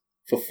Fortress.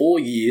 For 4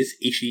 years,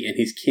 Ishii and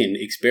his kin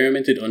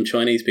experimented on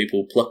Chinese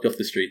people plucked off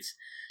the streets,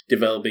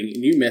 developing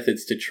new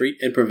methods to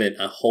treat and prevent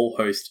a whole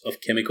host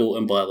of chemical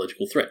and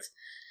biological threats.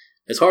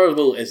 As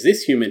horrible as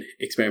this human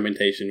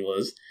experimentation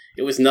was,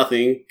 it was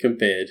nothing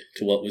compared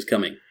to what was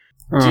coming.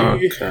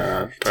 Due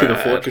to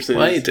the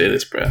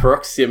fortress's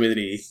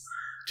proximity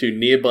to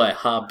nearby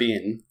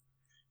Harbin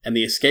and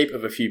the escape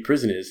of a few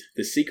prisoners,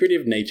 the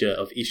secretive nature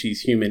of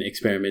Ishii's human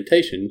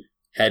experimentation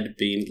had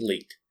been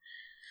leaked.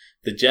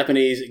 The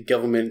Japanese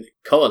government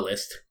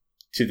coalesced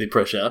to the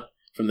pressure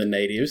from the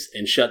natives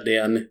and shut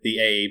down the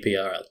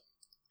AEPRL.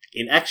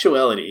 In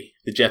actuality,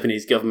 the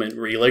Japanese government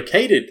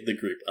relocated the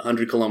group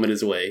 100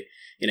 kilometers away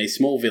in a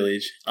small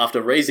village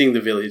after razing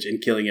the village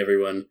and killing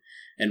everyone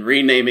and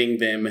renaming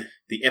them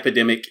the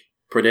Epidemic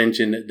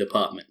Prevention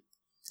Department.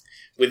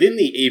 Within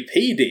the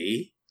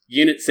EPD,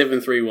 Unit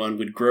 731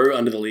 would grow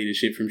under the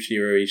leadership from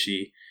Shiro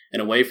Ishii,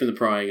 and away from the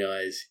prying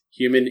eyes,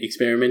 human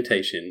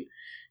experimentation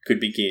could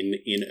begin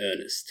in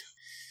earnest.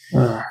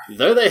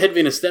 Though they had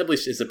been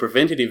established as a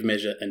preventative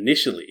measure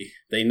initially,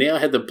 they now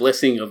had the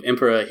blessing of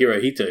Emperor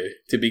Hirohito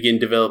to begin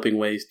developing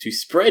ways to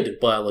spread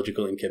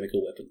biological and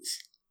chemical weapons.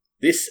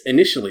 This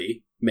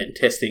initially meant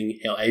testing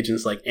how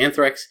agents like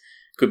anthrax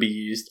could be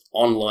used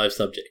on live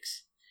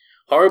subjects.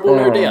 Horrible,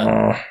 no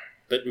doubt,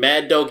 but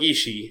Mad Dog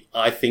Ishii,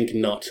 I think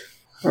not.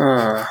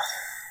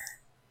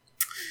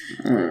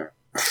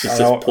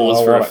 Just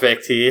pause for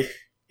effect here.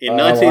 In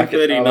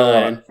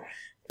 1939,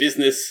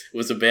 business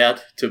was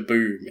about to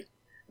boom.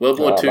 World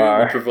War II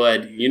would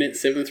provide Unit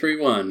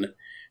 731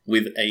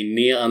 with a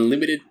near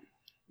unlimited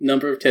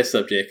number of test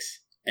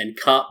subjects and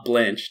carte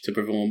blanche to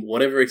perform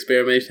whatever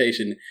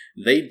experimentation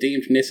they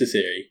deemed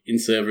necessary in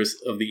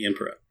service of the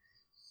Emperor.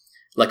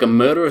 Like a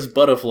murderous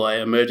butterfly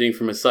emerging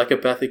from a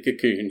psychopathic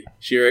cocoon,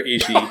 Shiro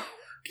Ishii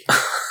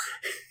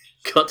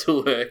got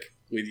to work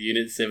with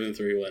Unit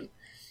 731.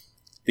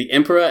 The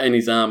Emperor and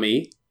his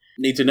army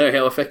need to know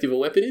how effective a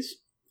weapon is?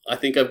 I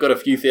think I've got a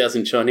few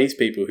thousand Chinese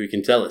people who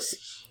can tell us.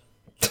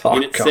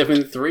 Unit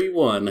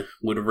 731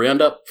 would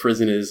round up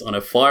prisoners on a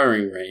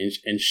firing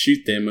range and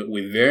shoot them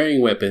with varying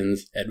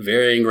weapons at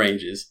varying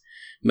ranges,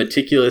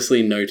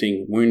 meticulously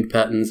noting wound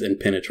patterns and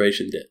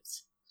penetration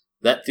depths.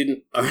 That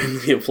didn't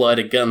only apply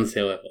to guns,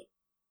 however.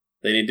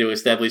 They need to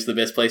establish the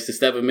best place to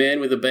stab a man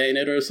with a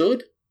bayonet or a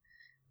sword.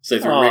 So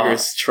through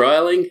rigorous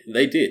trialing,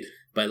 they did,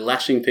 by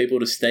lashing people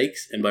to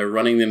stakes and by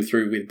running them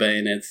through with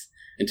bayonets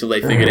until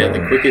they figured out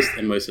the quickest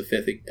and most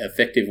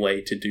effective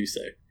way to do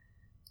so.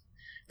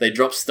 They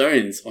dropped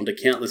stones onto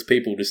countless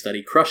people to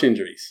study crush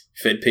injuries,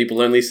 fed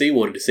people only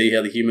seawater to see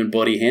how the human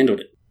body handled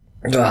it.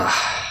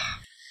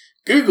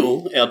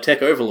 Google, our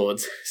tech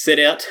overlords, set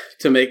out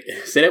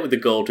with the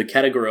goal to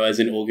categorize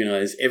and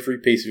organize every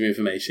piece of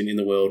information in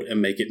the world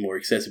and make it more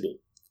accessible.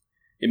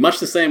 In much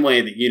the same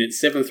way that Unit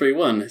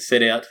 731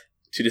 set out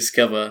to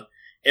discover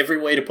every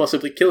way to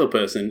possibly kill a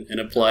person and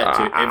apply it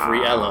to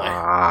every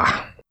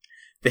ally.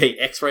 They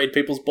x-rayed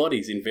people's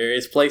bodies in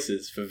various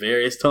places for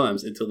various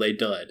times until they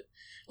died.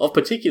 Of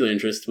particular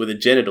interest were the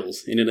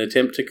genitals in an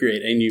attempt to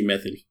create a new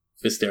method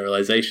for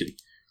sterilization.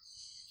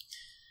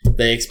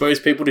 They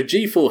exposed people to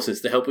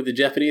G-forces to help with the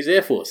Japanese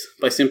Air Force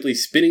by simply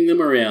spinning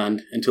them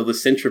around until the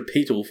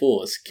centripetal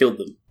force killed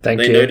them. They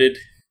noted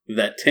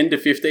that 10 to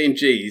 15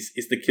 Gs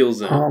is the kill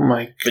zone. Oh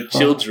my God. But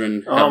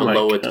children have a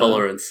lower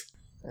tolerance.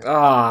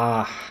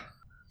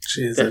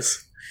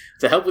 Jesus.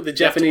 To help with the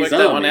Japanese army. You have to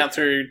work that one out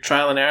through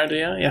trial and error, do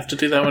you? You have to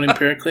do that one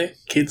empirically?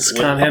 Kids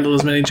can't handle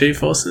as many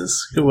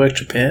G-forces. Good work,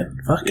 Japan.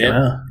 Fucking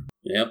hell.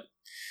 Yep.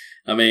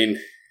 I mean,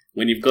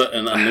 when you've got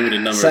an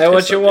unlimited number of Say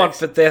what you want,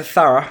 but they're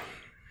thorough.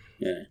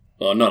 Yeah.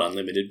 Well, not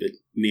unlimited, but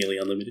nearly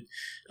unlimited.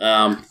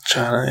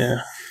 China,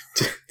 yeah.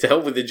 To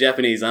help with the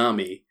Japanese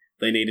army,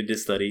 they needed to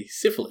study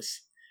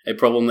syphilis, a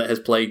problem that has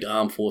plagued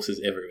armed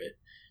forces everywhere.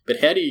 But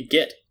how do you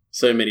get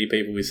so many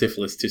people with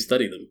syphilis to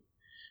study them?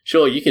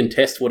 Sure, you can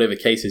test whatever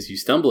cases you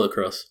stumble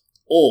across,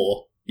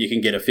 or you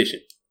can get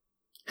efficient.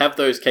 Have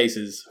those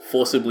cases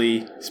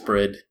forcibly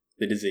spread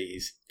the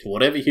disease to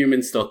whatever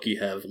human stock you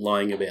have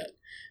lying about.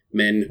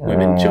 Men,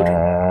 women, children.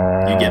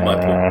 You get my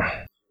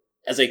point.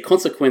 As a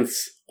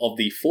consequence of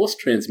the forced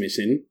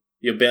transmission,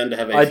 you're bound to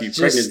have a few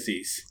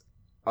pregnancies.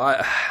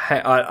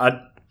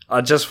 I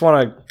just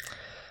want to...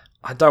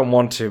 I don't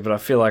want to, but I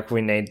feel like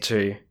we need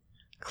to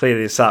clear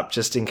this up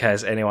just in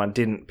case anyone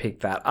didn't pick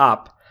that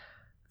up.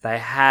 They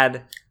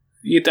had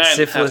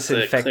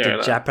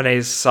syphilis-infected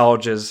Japanese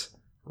soldiers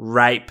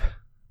rape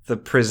the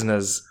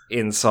prisoners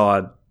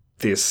inside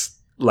this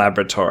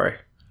laboratory.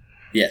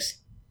 Yes.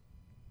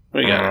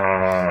 We go.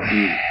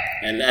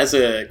 And as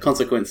a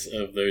consequence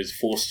of those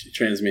forced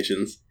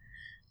transmissions,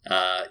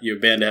 you're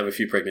bound to have a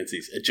few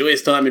pregnancies. A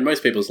joyous time in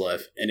most people's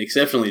life, an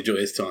exceptionally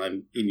joyous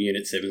time in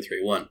Unit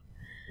 731.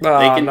 They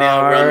can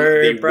now run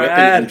the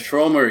weapon and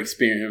trauma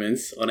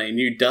experiments on a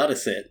new data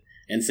set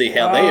and see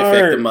how they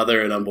affect the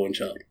mother and unborn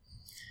child.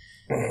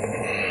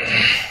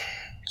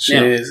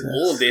 Now,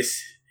 all of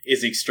this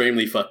is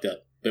extremely fucked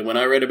up, but when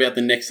I read about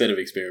the next set of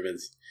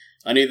experiments,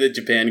 I knew that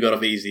Japan got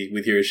off easy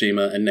with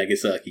Hiroshima and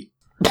Nagasaki.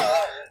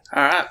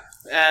 Alright,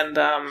 and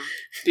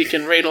you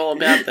can read all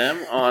about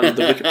them on the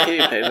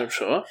Wikipedia page, I'm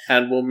sure,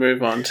 and we'll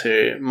move on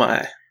to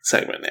my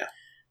segment now.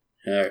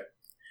 Alright.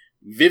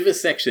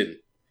 Vivisection.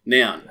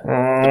 Noun.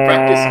 The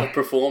practice of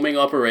performing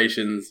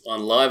operations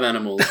on live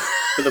animals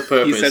for the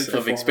purpose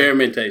of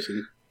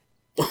experimentation.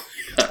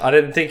 I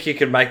didn't think you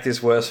could make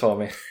this worse for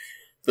me.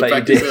 The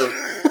practice of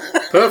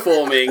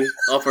performing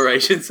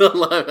operations on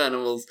live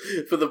animals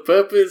for the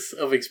purpose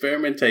of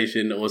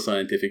experimentation or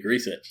scientific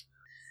research.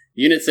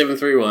 Unit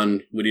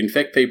 731 would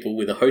infect people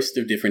with a host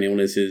of different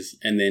illnesses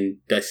and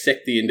then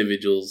dissect the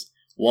individuals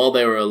while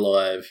they were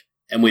alive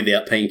and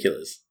without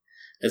painkillers,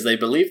 as they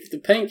believed that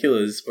the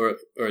painkillers or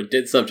a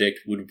dead subject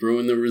would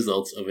ruin the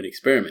results of an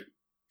experiment.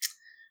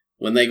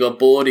 When they got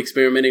bored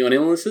experimenting on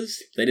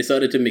illnesses, they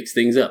decided to mix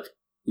things up,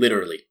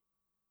 literally.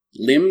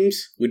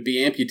 Limbs would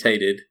be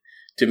amputated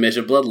to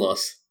measure blood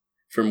loss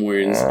from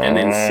wounds and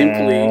then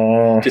simply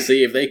to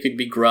see if they could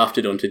be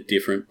grafted onto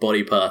different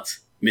body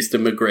parts, Mr.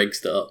 McGregor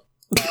style.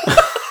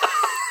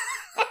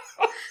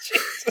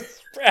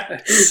 Jesus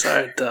Christ.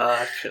 So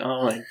dark.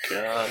 Oh my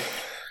God.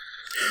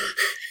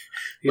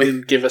 You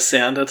didn't give a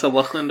sounder to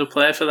Lachlan to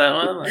play for that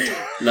one?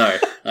 No,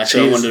 I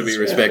still wanted to be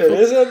respectful.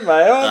 Isn't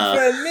my old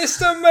friend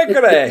Mr.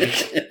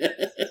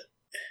 McGregor?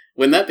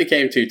 When that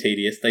became too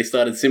tedious, they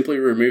started simply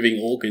removing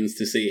organs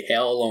to see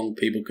how long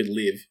people could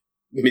live,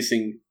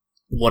 missing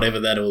whatever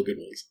that organ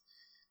was.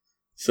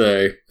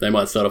 So they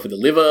might start off with the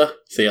liver,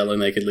 see how long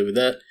they could live with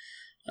that.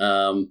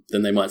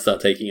 Then they might start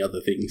taking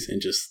other things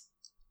and just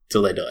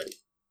till they died.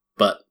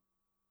 But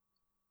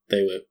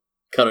they were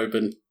cut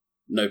open,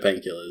 no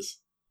painkillers.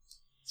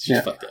 It's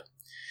just fucked up.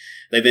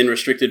 They then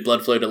restricted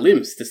blood flow to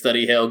limbs to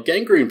study how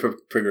gangrene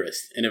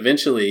progressed and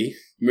eventually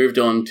moved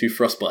on to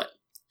frostbite,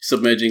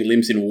 submerging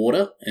limbs in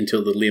water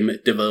until the limb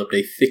developed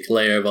a thick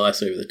layer of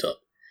ice over the top.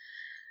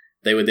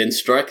 They would then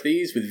strike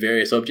these with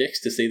various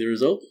objects to see the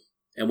result,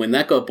 and when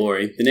that got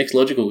boring, the next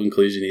logical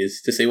conclusion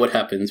is to see what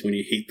happens when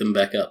you heat them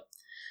back up.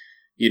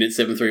 Unit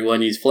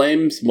 731 used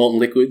flames, molten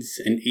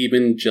liquids, and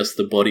even just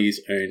the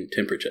body's own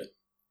temperature.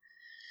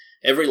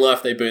 Every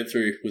life they burnt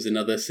through was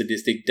another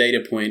sadistic data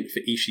point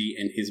for Ishii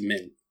and his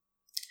men.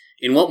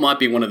 In what might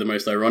be one of the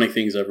most ironic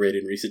things I've read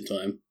in recent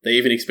time, they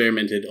even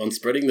experimented on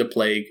spreading the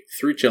plague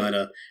through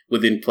China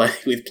with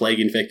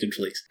plague-infected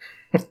fleas.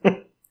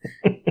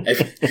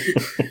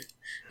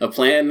 A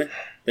plan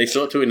they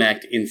sought to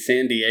enact in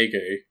San Diego,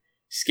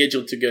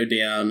 scheduled to go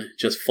down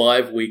just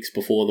 5 weeks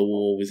before the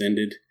war was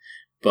ended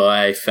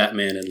by Fat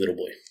Man and Little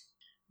Boy.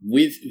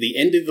 With the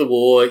end of the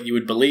war, you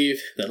would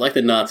believe that, like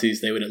the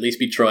Nazis, they would at least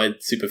be tried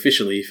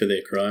superficially for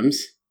their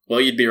crimes. Well,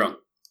 you'd be wrong.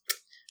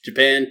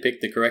 Japan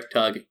picked the correct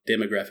target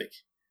demographic.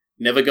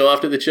 never go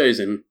after the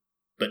Chosen,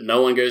 but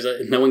no one gives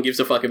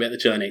a fuck about the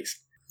Chinese.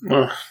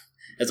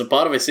 As a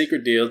part of a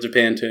secret deal,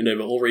 Japan turned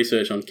over all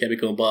research on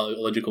chemical and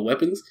biological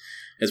weapons,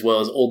 as well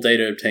as all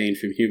data obtained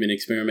from human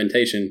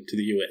experimentation to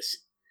the US.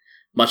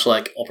 Much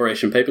like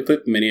Operation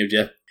Paperclip, many of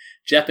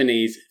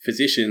Japanese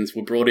physicians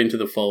were brought into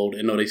the fold,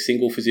 and not a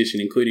single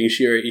physician, including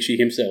Shiro Ishii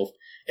himself,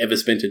 ever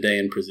spent a day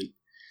in prison.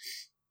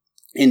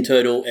 In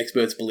total,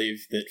 experts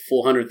believe that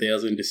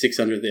 400,000 to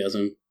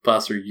 600,000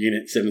 passed through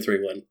Unit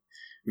 731.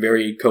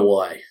 Very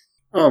kawaii.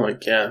 Oh my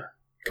god.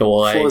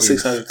 Kawaii. 400,000 to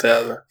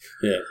 600,000.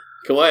 Yeah.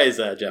 Kawaii is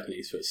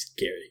Japanese for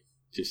scary,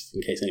 just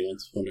in case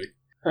anyone's wondering.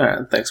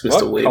 Alright, thanks,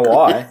 Mr. Weeb.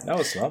 Kawaii? No,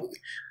 it's not.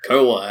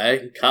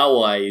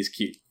 Kawaii is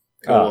cute.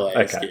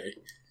 Kawaii is scary.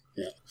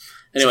 Yeah.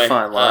 Anyway, it's a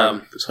fine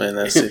line between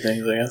those two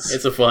things, I guess.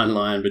 It's a fine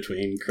line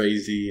between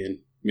crazy and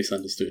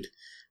misunderstood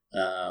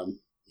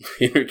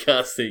in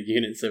regards to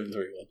Unit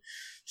 731.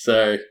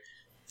 So,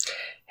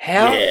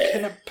 how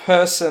can a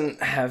person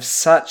have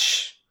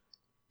such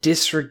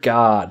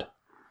disregard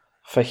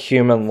for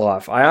human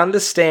life? I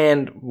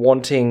understand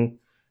wanting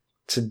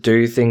to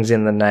do things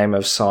in the name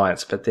of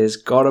science, but there's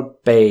got to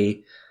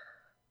be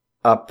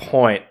a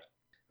point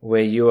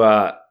where you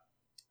are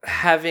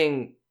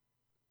having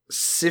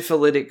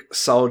syphilitic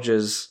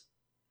soldiers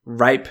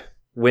rape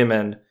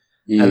women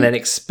and then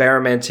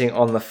experimenting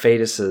on the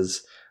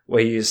fetuses,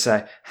 where you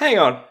say, hang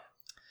on,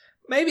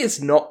 maybe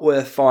it's not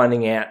worth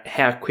finding out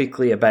how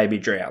quickly a baby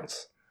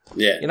drowns.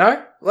 Yeah. You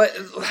know?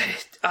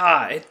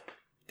 It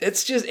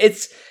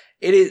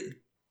is.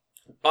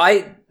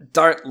 I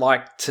don't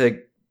like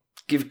to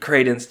give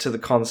credence to the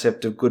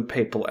concept of good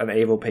people and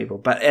evil people,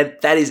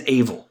 but that is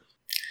evil.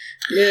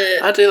 Yeah.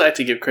 I do like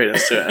to give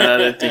credence to it, and I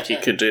don't think you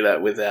could do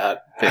that without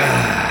being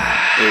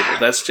evil.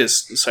 That's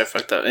just so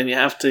fucked up. And you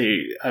have to,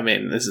 I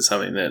mean, this is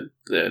something that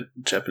the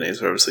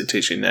Japanese were obviously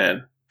teaching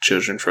their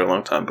children for a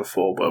long time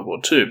before World War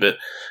II, but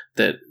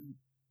that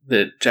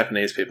the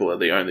Japanese people are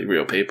the only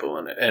real people,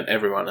 and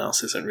everyone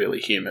else isn't really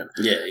human.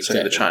 Yeah,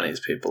 exactly. So the Chinese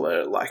people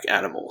are like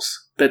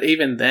animals. But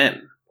even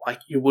then, like,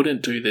 you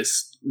wouldn't do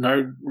this.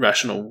 No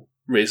rational,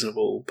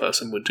 reasonable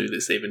person would do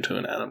this even to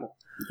an animal.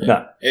 Yeah.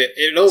 No.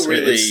 It all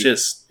really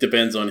just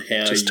depends on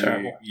how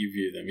you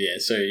view them. Yeah,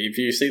 so if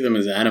you see them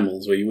as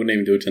animals, well, you wouldn't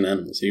even do it to an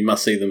animal. So you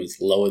must see them as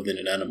lower than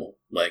an animal.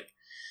 Like,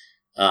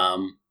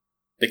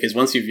 because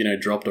once you've,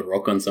 dropped a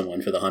rock on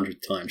someone for the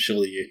 100th time,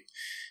 surely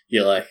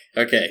you're like,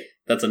 okay,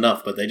 that's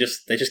enough. But they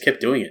just kept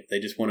doing it. They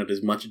just wanted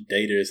as much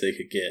data as they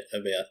could get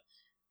about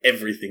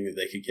everything that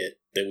they could get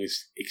that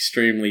was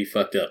extremely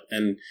fucked up.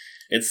 And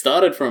it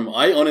started from,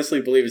 I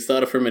honestly believe it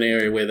started from an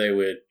area where they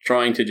were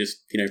trying to just,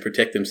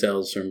 protect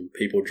themselves from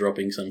people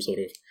dropping some sort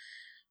of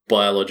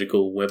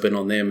biological weapon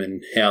on them,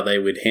 and how they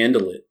would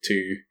handle it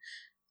to,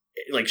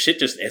 like, shit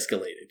just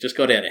escalated, just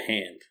got out of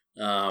hand.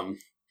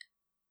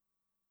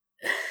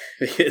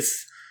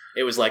 Because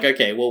it was like,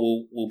 okay,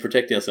 well, we'll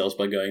protect ourselves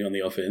by going on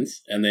the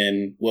offense. And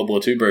then World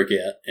War II broke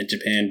out and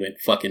Japan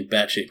went fucking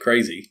batshit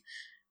crazy.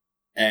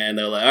 And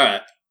they were like, all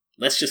right,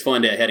 let's just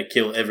find out how to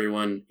kill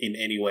everyone in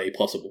any way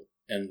possible.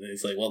 And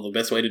it's like, well, the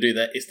best way to do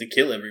that is to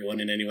kill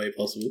everyone in any way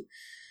possible.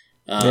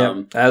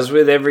 As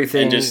with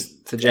everything,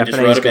 the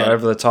Japanese go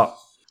over the top.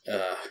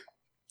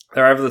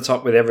 They're over the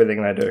top with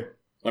everything they do.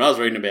 When I was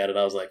reading about it,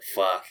 I was like,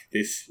 fuck,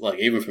 this, like,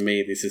 even for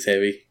me, this is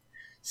heavy.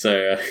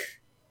 So,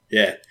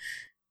 yeah.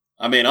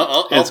 I mean,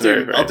 I'll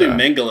do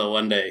Mengele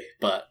one day,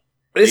 but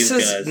this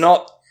is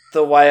not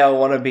the way I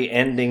want to be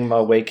ending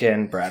my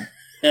weekend, Brad.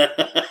 How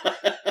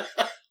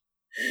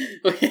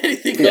do you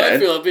think I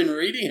feel? I've been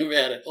reading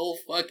about it all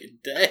fucking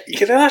day.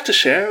 You don't have to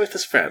share it with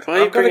us, Brad. Why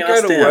are I've got to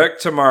go to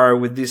work tomorrow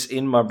with this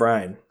in my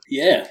brain.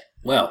 Yeah,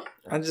 well,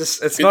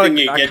 it's not. Thing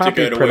you I get can't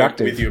to go be to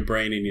productive work with your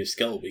brain in your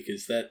skull,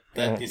 because that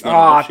is not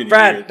an option.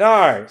 Brad,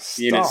 no,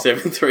 Unit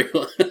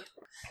 731. Fuck.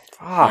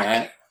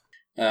 Right.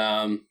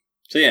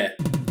 So yeah,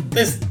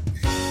 this.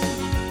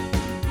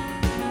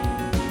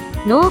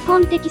 ノーコ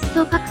ンテキス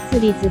トファクス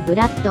with ブ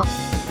ラッド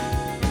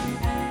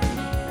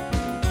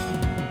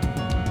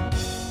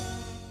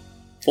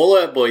Fall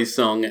Out Boy's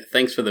song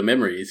Thanks for the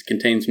Memories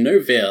contains no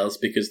vowels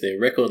because their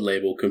record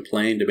label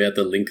complained about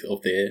the length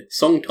of their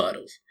song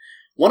titles.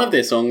 One of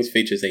their songs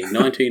features a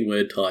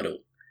 19-word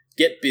title,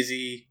 Get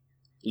Busy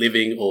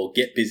Living or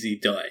Get Busy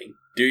Dying.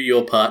 Do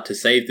your part to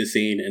save the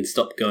scene and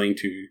stop going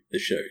to the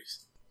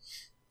shows.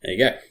 There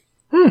you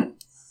go.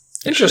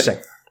 Interesting.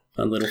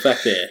 Fun little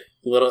fact there.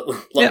 A lot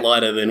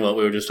lighter than what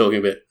we were just talking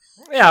about.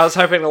 Yeah, I was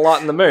hoping to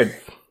lighten the mood.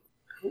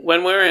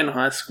 When we were in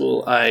high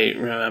school, I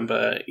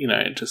remember,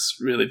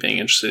 just really being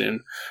interested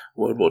in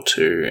World War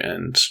II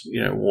and,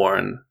 war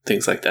and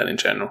things like that in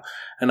general.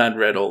 And I'd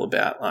read all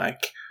about,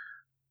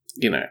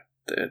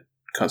 the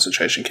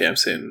concentration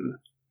camps in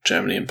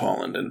Germany and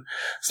Poland and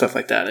stuff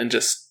like that, and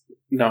just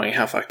knowing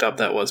how fucked up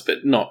that was,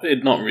 but not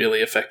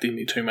really affecting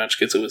me too much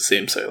because it would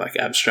seem so,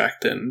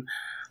 abstract and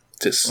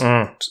just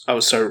I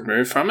was so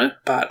removed from it.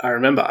 But I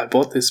remember I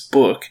bought this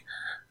book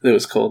that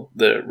was called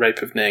The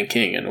Rape of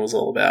Nanking, and it was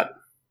all about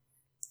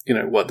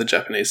what the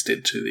Japanese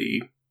did to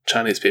the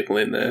Chinese people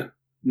in the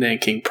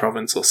Nanking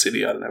province or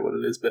city, I don't know what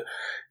it is, but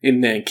in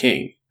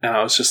Nanking. And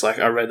I was just like,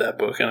 I read that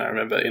book and I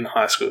remember in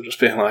high school just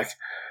being like,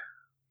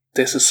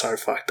 this is so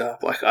fucked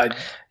up. Like, I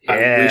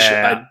wish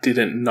I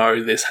didn't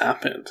know this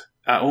happened.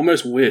 I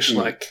almost wish,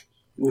 like,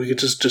 we could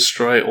just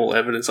destroy all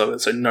evidence of it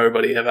so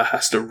nobody ever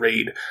has to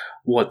read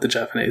what the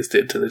Japanese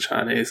did to the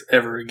Chinese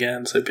ever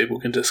again, so people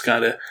can just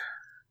kind of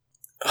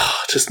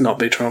just not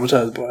be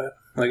traumatized by it.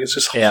 Like, it's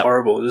just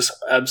horrible. Just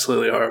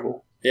absolutely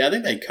horrible. Yeah, I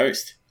think they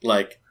coast.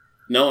 Like,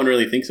 no one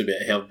really thinks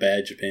about how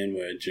bad Japan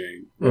were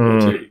during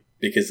World War II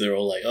because they're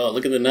all like, oh,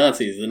 look at the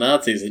Nazis, the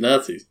Nazis, the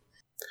Nazis.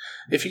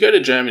 If you go to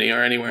Germany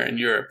or anywhere in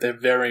Europe, they're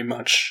very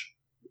much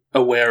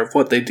aware of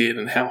what they did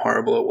and how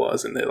horrible it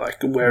was, and they're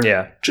like,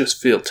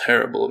 just feel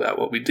terrible about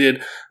what we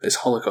did. There's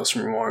Holocaust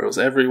memorials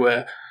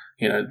everywhere.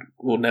 You know,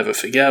 we'll never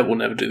forget, we'll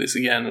never do this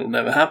again, it'll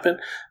never happen.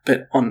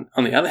 But on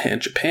the other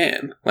hand,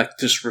 Japan, like,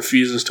 just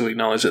refuses to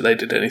acknowledge that they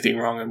did anything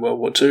wrong in World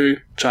War II.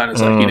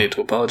 China's like, you need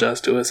to apologize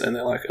to us, and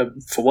they're like,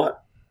 for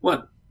what?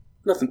 What?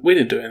 Nothing. We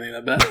didn't do anything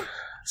that bad.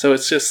 So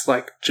it's just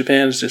like,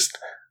 Japan's just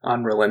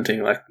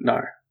unrelenting, like,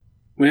 no.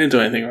 We didn't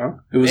do anything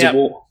wrong. It was a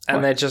war. And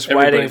like, they're just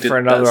waiting for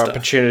another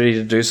opportunity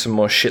to do some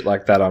more shit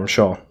like that, I'm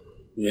sure.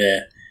 Yeah.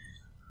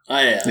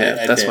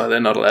 That's why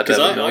they're not allowed to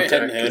have a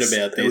military. I hadn't heard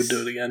about they this. They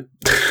would do it again.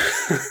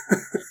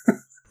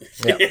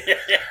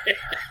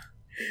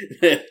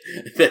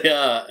 They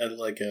are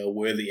like a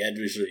worthy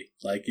adversary.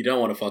 Like, you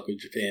don't want to fuck with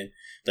Japan.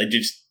 They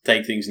just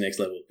take things next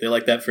level. They're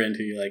like that friend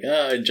who you're like,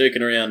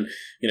 joking around,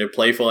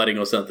 play fighting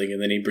or something,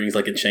 and then he brings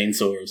like a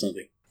chainsaw or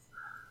something.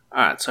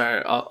 Alright,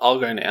 so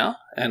I'll go now,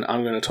 and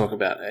I'm going to talk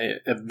about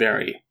a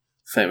very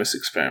famous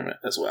experiment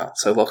as well.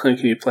 So, Lachlan,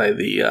 can you play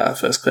the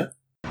first clip?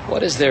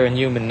 What is there in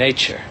human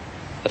nature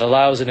that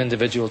allows an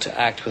individual to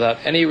act without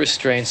any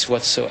restraints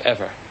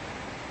whatsoever,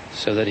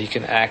 so that he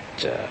can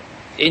act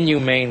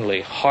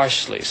inhumanely,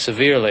 harshly,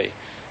 severely,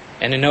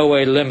 and in no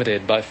way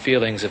limited by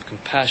feelings of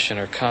compassion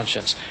or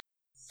conscience?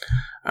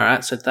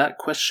 Alright, so that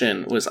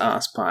question was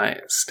asked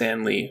by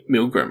Stanley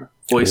Milgram,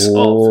 voice of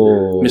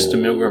Mr.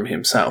 Milgram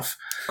himself.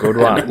 Good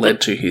one. And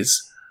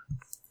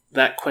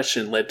that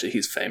question led to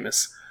his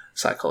famous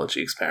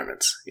psychology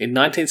experiments. In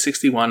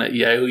 1961 at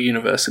Yale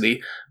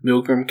University,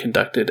 Milgram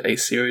conducted a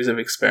series of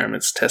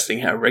experiments testing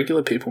how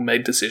regular people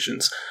made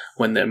decisions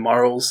when their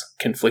morals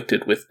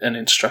conflicted with an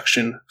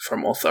instruction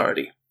from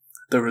authority.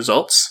 The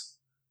results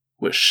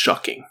were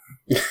shocking.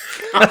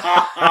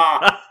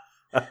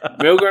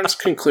 Milgram's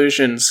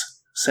conclusions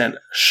sent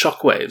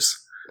shockwaves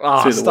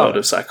through the world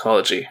of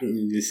psychology.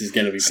 This is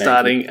going to be painful.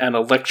 Starting an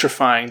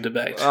electrifying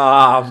debate.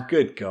 Oh,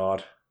 good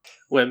God.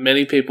 Where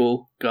many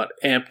people got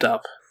amped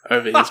up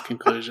over his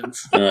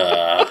conclusions.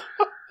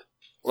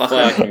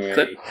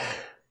 Luckily,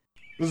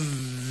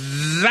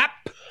 Zap!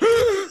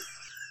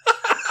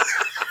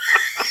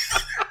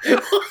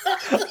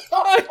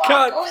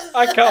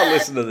 I can't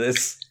listen to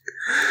this.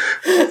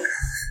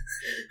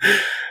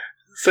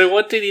 So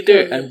what did he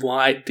do, and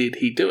why did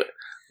he do it?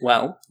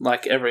 Well,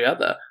 like every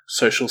other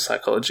social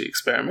psychology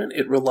experiment,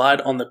 it relied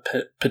on the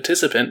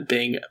participant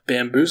being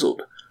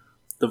bamboozled.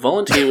 The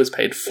volunteer was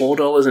paid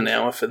 $4 an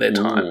hour for their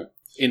time.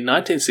 In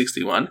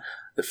 1961,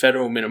 the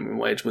federal minimum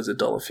wage was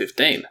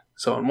 $1.15.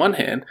 So on one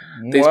hand,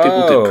 these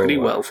people did pretty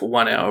well for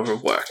 1 hour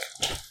of work.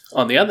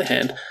 On the other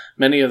hand,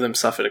 many of them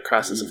suffered a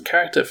crisis of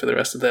character for the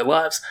rest of their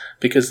lives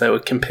because they were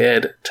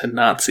compared to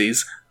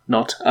Nazis,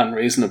 not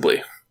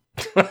unreasonably.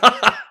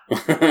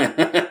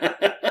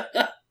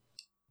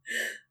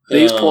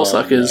 These poor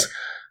suckers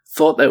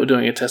thought they were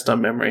doing a test on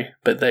memory,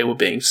 but they were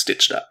being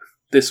stitched up.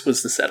 This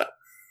was the setup.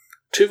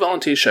 2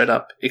 volunteers showed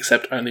up,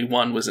 except only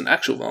one was an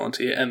actual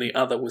volunteer and the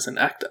other was an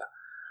actor.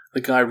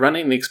 The guy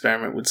running the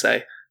experiment would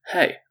say,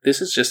 "Hey,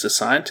 this is just a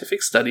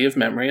scientific study of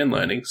memory and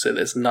learning, so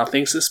there's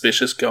nothing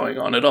suspicious going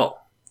on at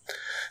all."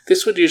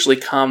 This would usually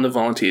calm the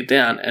volunteer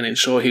down and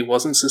ensure he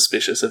wasn't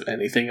suspicious of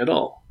anything at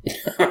all.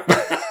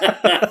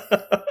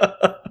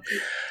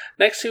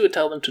 Next, he would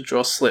tell them to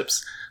draw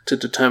slips to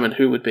determine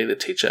who would be the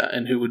teacher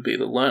and who would be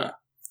the learner.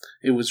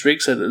 It was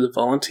rigged so that the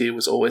volunteer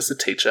was always the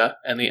teacher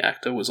and the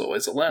actor was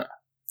always the learner.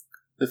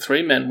 The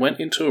 3 men went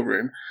into a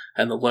room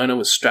and the learner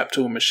was strapped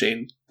to a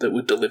machine that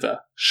would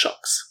deliver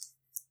shocks.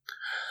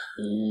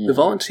 The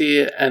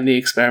volunteer and the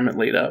experiment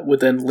leader would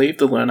then leave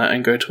the learner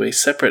and go to a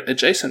separate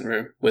adjacent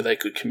room where they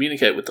could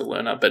communicate with the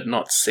learner but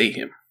not see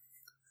him.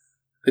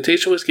 The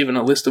teacher was given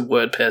a list of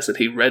word pairs that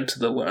he read to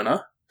the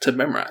learner to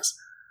memorize.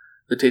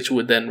 The teacher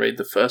would then read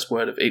the first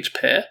word of each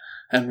pair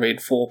and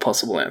read 4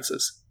 possible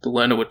answers. The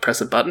learner would press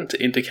a button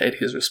to indicate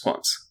his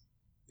response.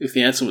 If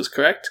the answer was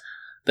correct,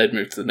 they'd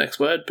move to the next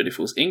word, but if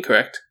it was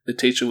incorrect, the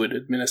teacher would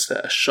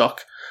administer a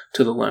shock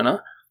to the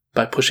learner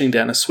by pushing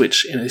down a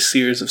switch in a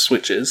series of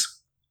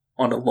switches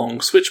on a long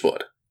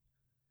switchboard.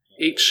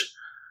 Each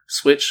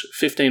switch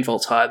 15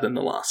 volts higher than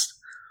the last.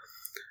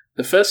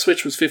 The first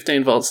switch was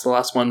 15 volts, the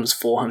last one was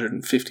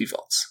 450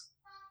 volts.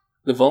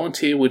 The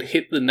volunteer would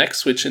hit the next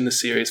switch in the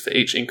series for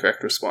each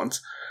incorrect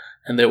response,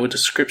 and there were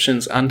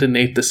descriptions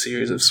underneath the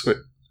series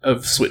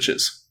of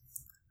switches.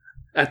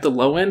 At the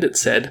low end it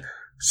said,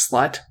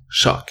 slight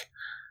shock,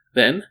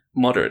 then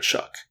moderate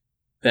shock,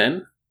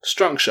 then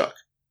strong shock,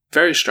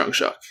 very strong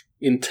shock,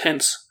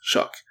 intense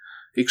shock,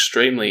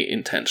 extremely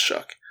intense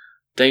shock,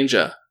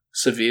 danger,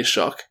 severe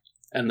shock,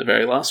 and the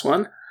very last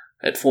one,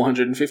 at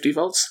 450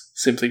 volts,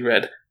 simply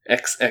read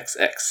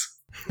XXX.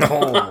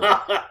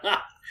 Oh.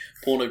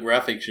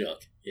 Pornographic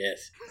shock,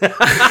 yes.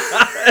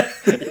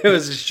 It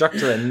was a shock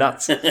to the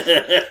nuts.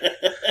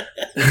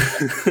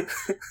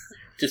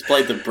 Just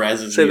played the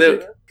Brazzers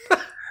music.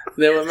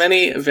 There were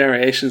many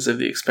variations of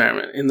the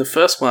experiment. In the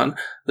first one,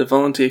 the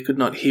volunteer could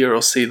not hear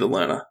or see the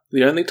learner.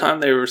 The only time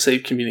they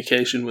received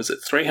communication was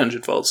at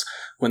 300 volts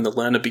when the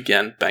learner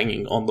began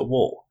banging on the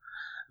wall.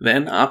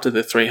 Then, after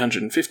the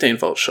 315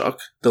 volt shock,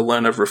 the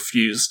learner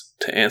refused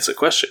to answer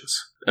questions.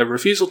 A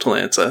refusal to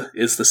answer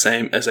is the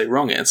same as a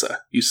wrong answer.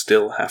 You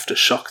still have to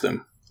shock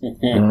them.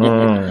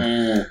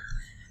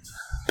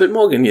 But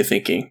Morgan, you're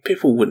thinking,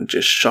 people wouldn't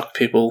just shock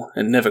people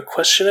and never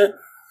question it?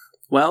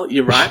 Well,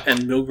 you're right, and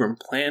Milgram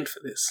planned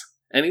for this.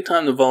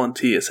 Anytime the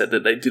volunteer said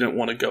that they didn't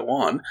want to go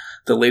on,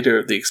 the leader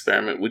of the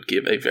experiment would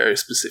give a very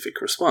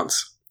specific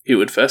response. He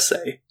would first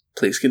say,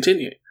 "Please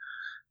continue."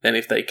 Then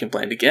if they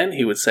complained again,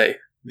 he would say,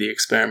 "The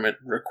experiment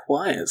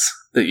requires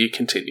that you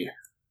continue."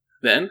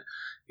 Then,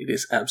 "It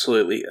is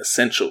absolutely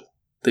essential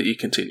that you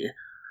continue."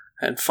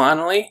 And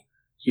finally,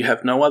 "You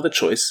have no other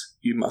choice,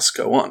 you must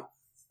go on."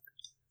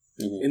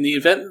 Mm-hmm. In the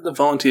event that the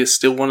volunteers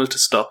still wanted to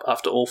stop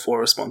after all 4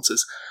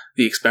 responses,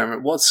 the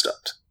experiment was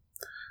stopped.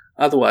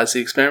 Otherwise, the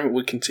experiment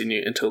would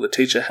continue until the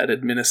teacher had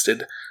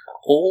administered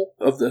all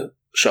of the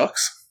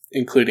shocks,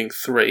 including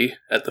 3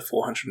 at the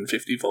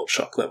 450 volt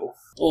shock level.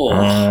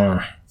 Oh,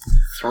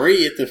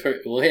 3 at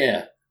the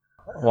where?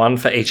 1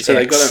 for each. So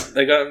they got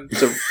them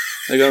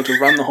to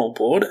run the whole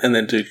board and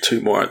then do 2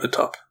 more at the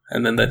top,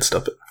 and then they'd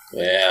stop it.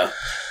 Wow.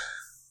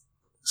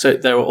 So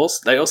they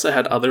also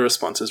had other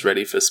responses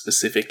ready for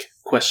specific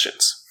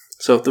questions.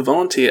 So if the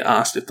volunteer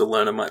asked if the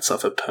learner might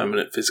suffer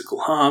permanent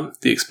physical harm,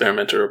 the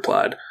experimenter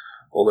replied,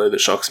 "Although the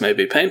shocks may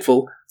be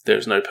painful, there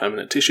is no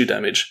permanent tissue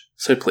damage,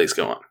 so please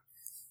go on."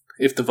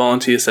 If the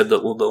volunteer said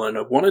that the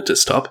learner wanted to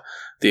stop,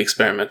 the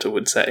experimenter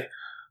would say,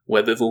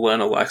 "Whether the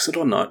learner likes it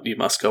or not, you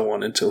must go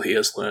on until he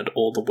has learned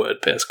all the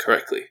word pairs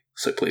correctly,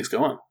 so please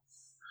go on."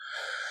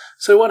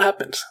 So what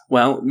happened?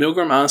 Well,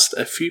 Milgram asked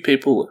a few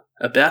people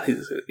about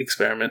his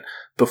experiment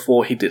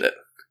before he did it.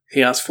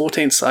 He asked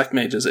 14 psych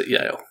majors at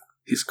Yale,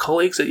 his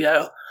colleagues at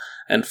Yale,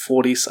 and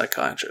 40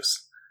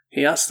 psychiatrists.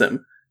 He asked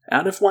them,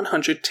 out of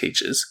 100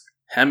 teachers,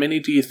 how many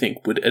do you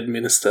think would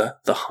administer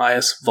the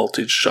highest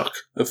voltage shock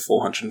of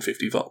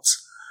 450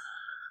 volts?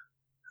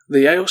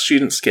 The Yale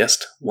students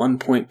guessed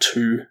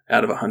 1.2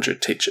 out of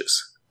 100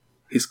 teachers.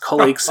 His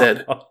colleagues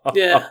said,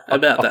 "Yeah,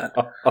 about that."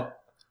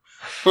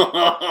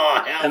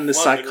 And the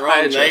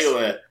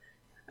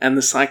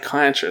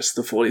psychiatrists,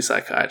 the 40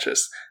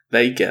 psychiatrists,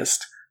 they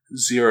guessed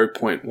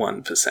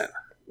 0.1%.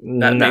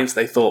 That means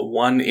they thought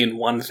 1 in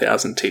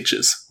 1,000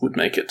 teachers would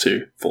make it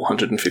to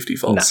 450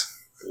 volts.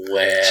 No.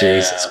 Wow.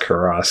 Jesus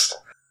Christ.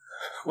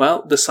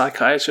 Well, the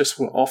psychiatrists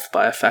were off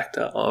by a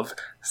factor of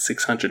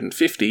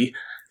 650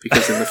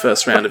 because in the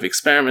first round of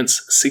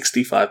experiments,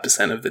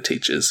 65% of the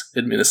teachers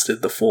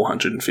administered the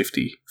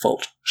 450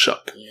 volt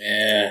shock.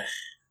 Yeah.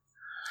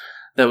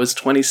 That was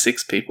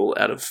 26 people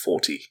out of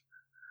 40.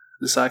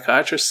 The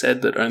psychiatrist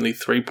said that only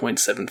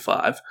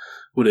 3.75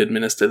 would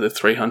administer the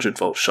 300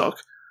 volt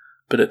shock,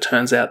 but it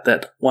turns out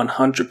that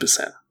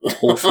 100%,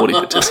 all 40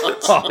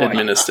 participants,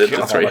 administered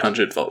the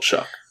 300 volt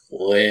shock.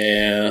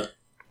 Wow.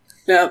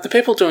 Now, the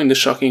people doing the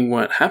shocking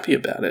weren't happy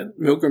about it.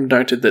 Milgram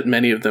noted that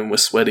many of them were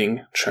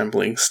sweating,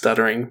 trembling,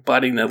 stuttering,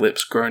 biting their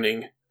lips,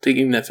 groaning,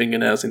 digging their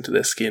fingernails into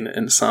their skin,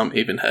 and some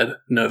even had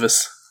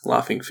nervous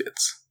laughing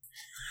fits.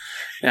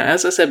 Now,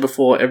 as I said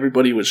before,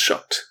 everybody was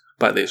shocked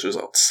by these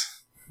results.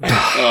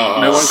 Oh,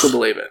 no one could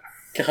believe it.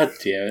 God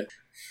damn it.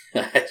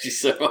 I hate you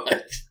so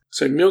much.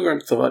 So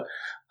Milgram thought,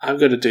 I've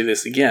got to do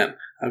this again.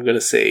 I've got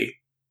to see,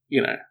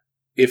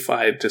 if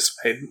I just,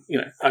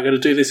 I've got to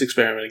do this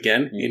experiment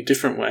again in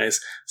different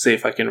ways, see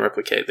if I can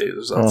replicate these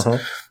results. Uh-huh.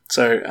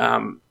 So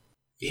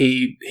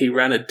he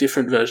ran a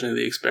different version of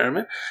the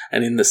experiment,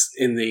 and in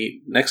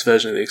the next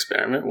version of the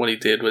experiment, what he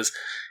did was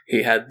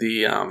he had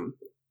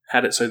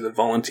had it so the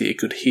volunteer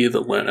could hear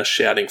the learner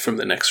shouting from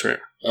the next room.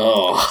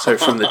 Oh. So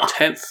from the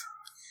 10th,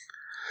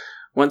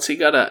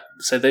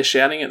 so they're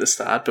shouting at the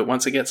start, but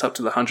once it gets up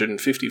to the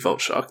 150 volt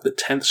shock, the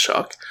 10th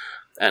shock,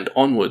 and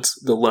onwards,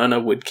 the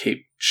learner would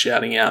keep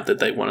shouting out that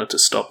they wanted to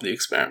stop the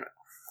experiment.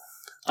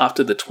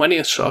 After the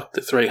 20th shock,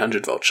 the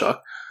 300 volt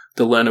shock,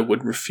 the learner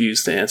would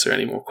refuse to answer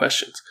any more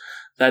questions.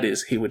 That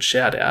is, he would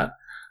shout out,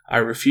 "I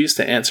refuse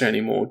to answer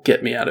any more,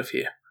 get me out of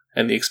here."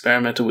 And the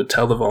experimenter would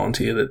tell the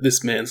volunteer that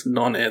this man's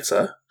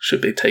non-answer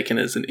should be taken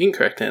as an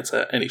incorrect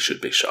answer and he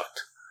should be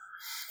shocked.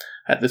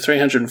 At the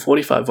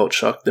 345 volt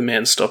shock, the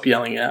man stopped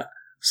yelling out,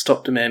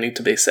 stopped demanding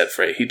to be set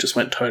free. He just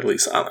went totally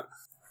silent.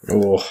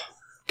 Oh,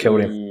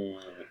 killed him.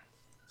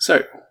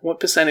 So, what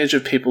percentage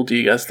of people do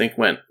you guys think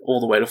went all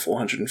the way to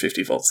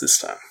 450 volts this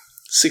time?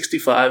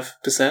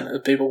 65%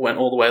 of people went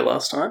all the way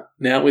last time.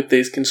 Now with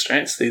these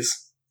constraints,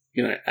 these,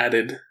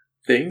 added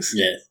things,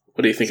 yeah.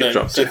 what do you think it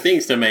dropped to? So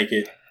things to make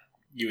it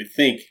you would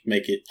think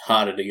make it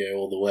harder to go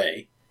all the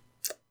way.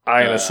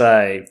 I'm going to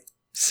say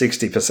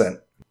 60%.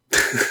 I'm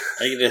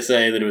going to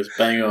say that it was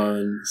bang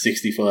on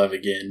 65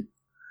 again.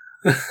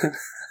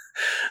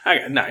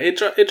 Okay, no,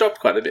 it dropped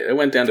quite a bit. It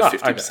went down to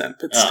 50%,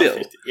 but still.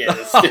 50. Yeah,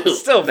 it's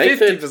still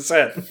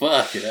 50%.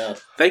 Fuck it up.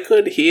 They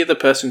could hear the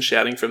person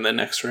shouting from the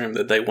next room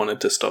that they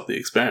wanted to stop the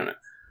experiment.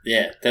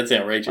 Yeah, that's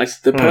outrageous.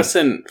 Like, the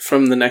person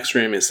from the next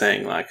room is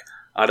saying, like,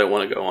 I don't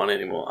want to go on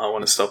anymore. I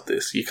want to stop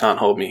this. You can't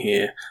hold me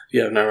here.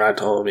 You have no right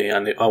to hold me. I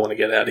want to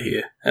get out of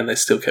here. And they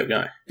still kept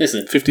going.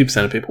 Listen,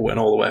 50% of people went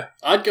all the way.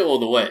 I'd go all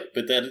the way,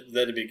 but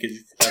that'd be because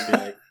I'd be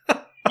like,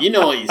 you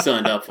know what you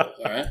signed up for,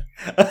 all right?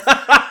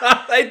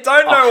 They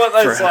don't know what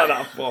they signed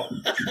up for.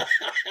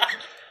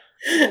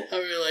 I'd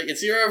be like,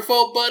 it's your own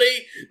fault,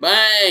 buddy.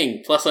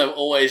 Bang! Plus, I've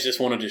always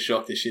just wanted to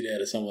shock the shit out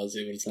of someone,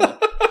 see what it's like.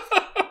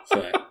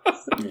 So,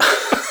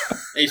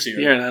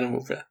 you're an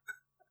animal fan.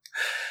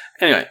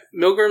 Anyway,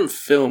 Milgram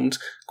filmed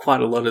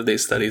quite a lot of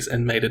these studies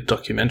and made a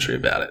documentary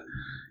about it.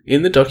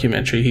 In the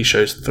documentary, he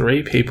shows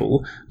 3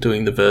 people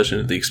doing the version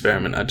of the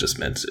experiment I just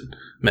mentioned.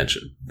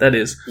 That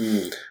is,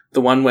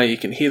 the one where you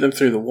can hear them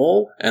through the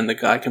wall, and the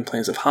guy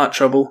complains of heart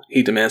trouble,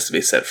 he demands to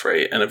be set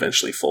free, and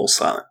eventually falls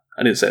silent.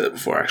 I didn't say that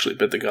before, actually,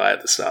 but the guy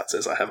at the start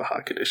says, I have a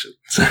heart condition.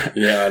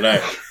 Yeah, I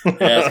know.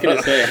 Yeah, I was going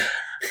to say,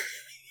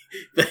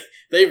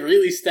 they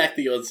really stack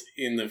the odds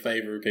in the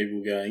favour of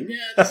people going,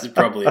 yeah, this is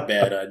probably a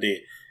bad idea.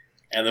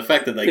 And the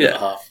fact that they got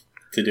half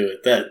to do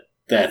it,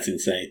 that's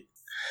insane.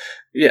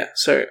 Yeah,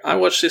 so I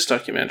watched this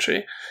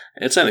documentary.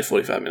 It's only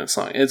 45 minutes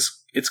long.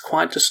 It's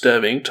quite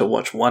disturbing to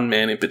watch one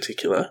man in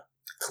particular,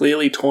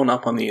 clearly torn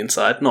up on the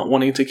inside, not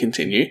wanting to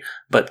continue,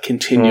 but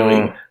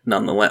continuing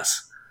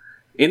nonetheless.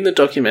 In the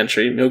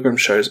documentary, Milgram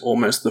shows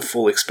almost the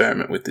full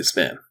experiment with this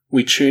man.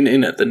 We tune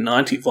in at the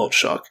 90-volt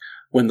shock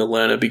when the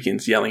learner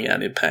begins yelling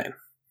out in pain.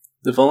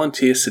 The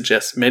volunteer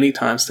suggests many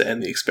times to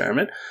end the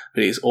experiment,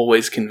 but he is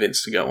always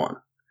convinced to go on.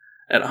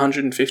 At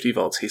 150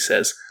 volts, he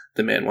says,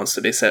 the man wants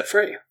to be set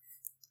free.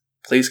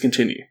 Please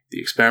continue. The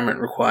experiment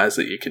requires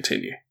that you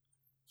continue.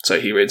 So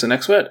he reads the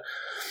next word.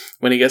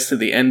 When he gets to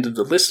the end of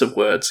the list of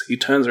words, he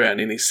turns around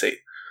in his seat.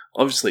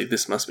 Obviously,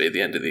 this must be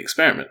the end of the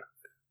experiment.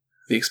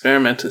 The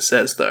experimenter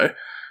says, though,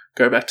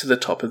 go back to the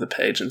top of the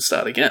page and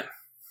start again.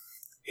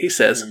 He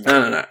says,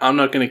 no, I'm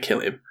not going to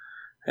kill him.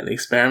 And the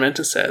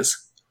experimenter says,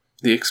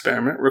 the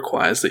experiment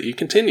requires that you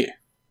continue.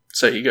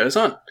 So he goes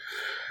on.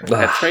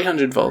 At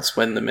 300 volts,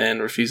 when the man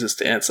refuses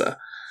to answer,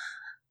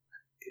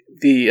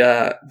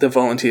 the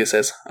volunteer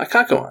says, I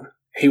can't go on.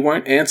 He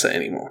won't answer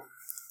anymore.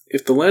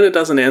 If the learner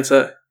doesn't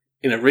answer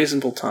in a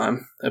reasonable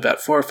time,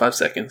 about 4 or 5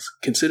 seconds,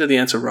 consider the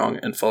answer wrong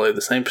and follow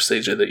the same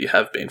procedure that you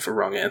have been for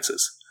wrong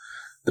answers.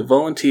 The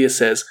volunteer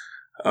says,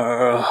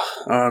 oh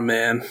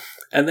man,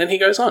 and then he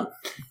goes on.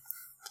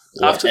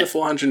 What? After the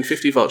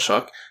 450 volt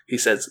shock, he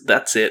says,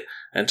 that's it,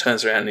 and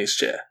turns around in his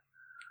chair.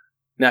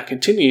 Now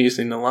continue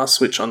using the last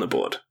switch on the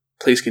board.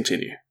 Please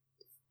continue.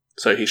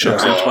 So he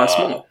shocks him twice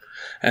more.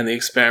 And the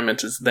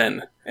experimenters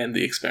then end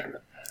the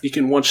experiment. You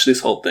can watch this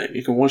whole thing.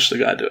 You can watch the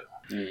guy do it.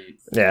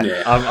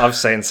 Yeah. I've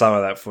seen some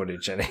of that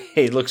footage, and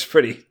he looks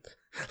pretty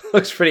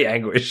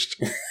anguished.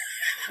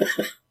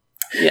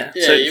 Yeah.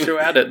 So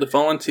throughout it, the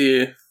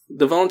volunteer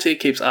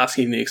keeps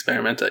asking the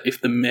experimenter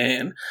if the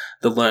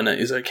learner,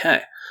 is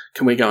okay.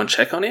 Can we go and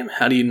check on him?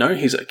 How do you know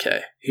he's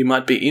okay? He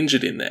might be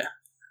injured in there.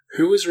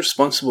 Who is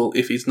responsible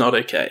if he's not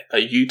okay? Are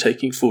you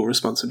taking full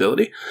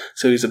responsibility?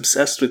 So he's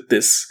obsessed with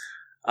this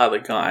other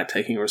guy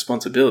taking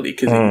responsibility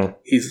because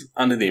he's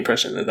under the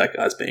impression that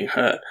guy's being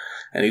hurt,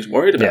 and he's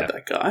worried about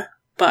that guy.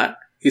 But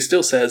he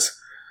still says,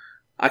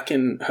 I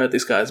can hurt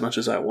this guy as much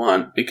as I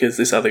want because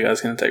this other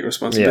guy's going to take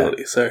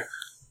responsibility. So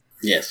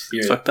yes,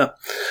 it's fucked up.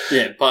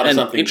 Yeah, part of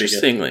something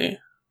interestingly,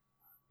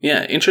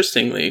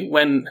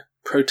 when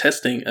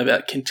protesting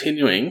about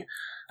continuing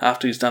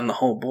after he's done the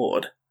whole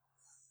board,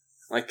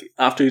 like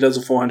after he does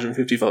a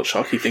 450 volt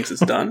shock, he thinks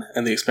it's done,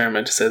 and the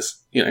experimenter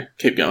says,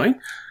 keep going.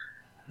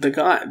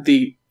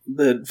 The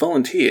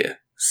volunteer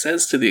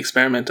says to the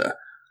experimenter,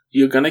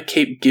 you're going to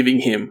keep giving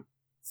him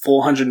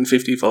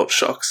 450 volt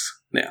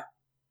shocks now.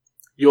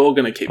 You're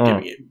going to keep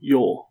giving him.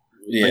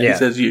 He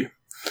says you.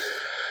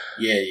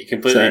 Yeah, you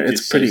completely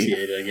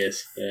dissociate, I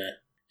guess.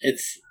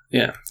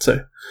 Yeah.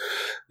 So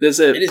there's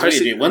a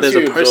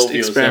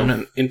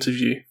post-experiment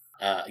interview.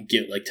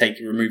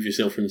 Remove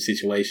yourself from the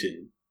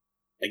situation.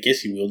 I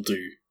guess you will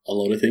do a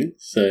lot of things.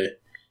 So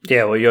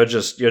yeah, well, you're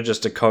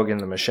just a cog in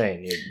the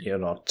machine. You're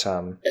not.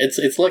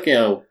 It's like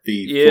the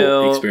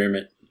thought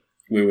experiment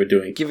we were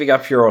doing, giving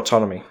up your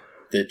autonomy.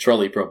 The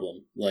trolley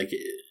problem,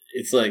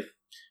 it's like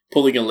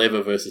pulling a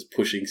lever versus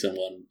pushing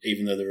someone,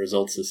 even though the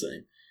result's the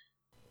same.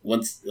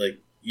 Once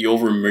you're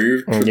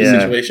removed from the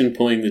situation,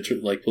 pulling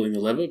the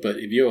lever, but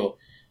if you're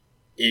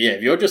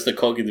just a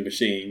cog in the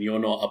machine, you're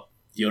not.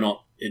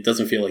 It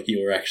doesn't feel like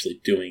you're actually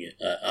doing it.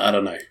 I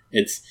don't know.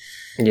 That's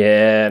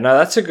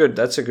a good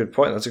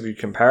point. That's a good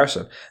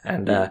comparison.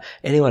 And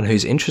anyone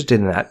who's interested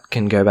in that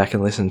can go back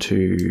and listen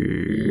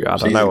to I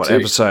don't know what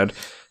episode,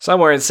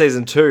 somewhere in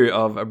season 2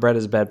 of A Brad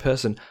is a Bad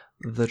Person,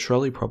 The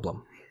Trolley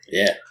Problem.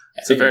 Yeah.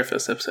 It's the very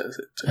first episode.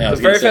 The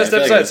very first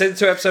episode, season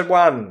 2, episode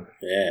 1.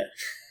 Yeah.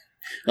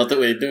 Not that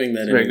we're doing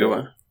that very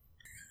anymore.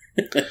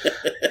 Good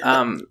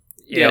one.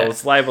 Well,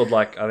 it's labelled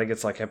I think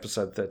it's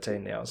episode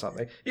 13 now or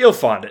something. You'll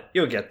find it.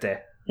 You'll get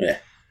there. Yeah.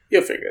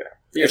 You'll figure it out.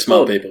 You're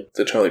smart people. It's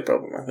a trolley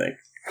problem, I think.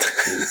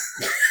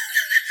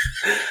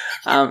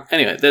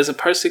 Anyway, there's a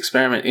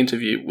post-experiment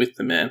interview with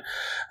the man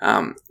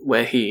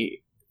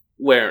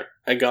where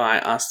a guy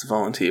asked the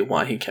volunteer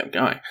why he kept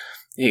going.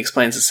 He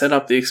explains to set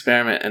up the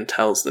experiment and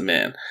tells the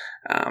man,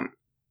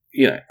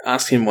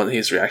 asks him what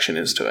his reaction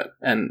is to it.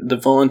 And the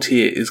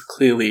volunteer is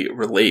clearly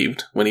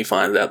relieved when he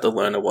finds out the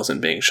learner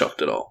wasn't being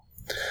shocked at all.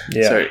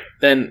 Yeah. So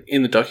then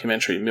in the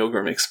documentary,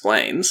 Milgram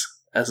explains,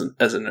 as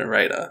a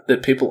narrator,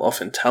 that people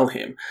often tell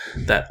him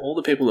that all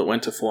the people that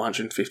went to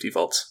 450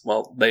 volts,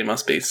 well, they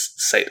must be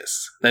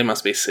sadists. They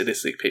must be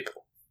sadistic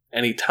people.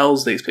 And he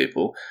tells these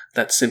people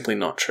that's simply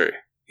not true.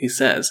 He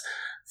says,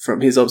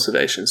 from his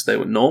observations, they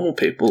were normal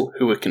people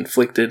who were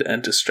conflicted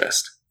and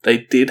distressed. They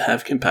did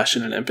have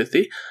compassion and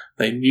empathy.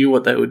 They knew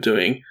what they were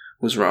doing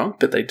was wrong,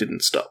 but they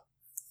didn't stop.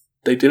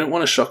 They didn't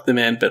want to shock the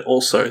man, but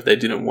also they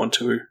didn't want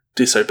to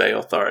disobey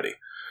authority.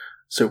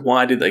 So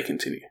why did they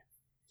continue?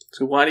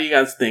 So why do you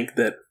guys think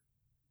that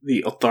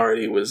the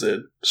authority was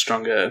a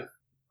stronger,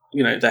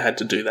 they had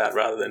to do that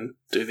rather than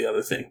do the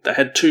other thing? They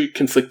had two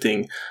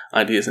conflicting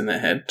ideas in their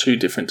head, two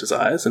different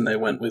desires, and they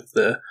went with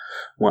the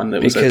one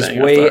that was obeying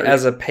authority. Because we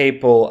as a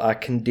people are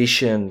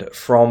conditioned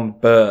from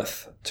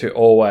birth to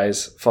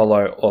always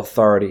follow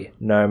authority,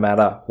 no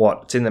matter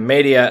what. It's in the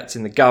media, it's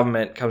in the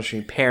government, it comes from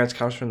your parents, it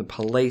comes from the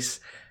police,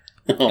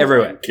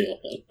 everywhere.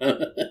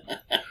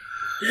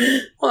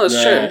 Well,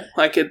 it's true.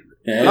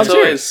 It's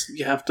always,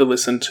 you have to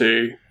listen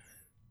to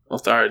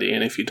authority,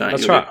 and if you don't,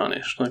 you'll be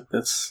punished.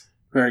 That's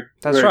very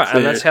right, clear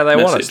and that's how they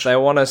message.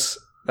 want us.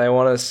 They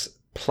want us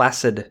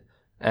placid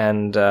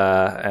and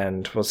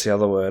what's the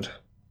other word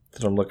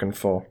that I'm looking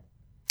for?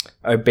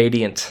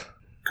 Obedient.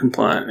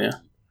 Compliant, yeah.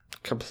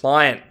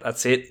 Compliant,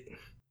 that's it.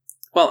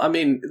 Well, I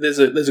mean, there's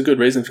a good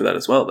reason for that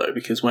as well, though,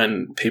 because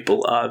when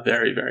people are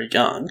very, very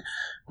young,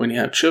 when you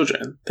have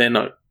children, they're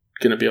not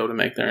going to be able to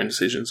make their own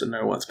decisions and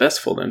know what's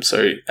best for them.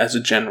 So, as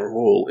a general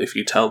rule, if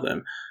you tell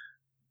them,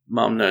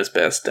 Mum knows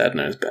best, Dad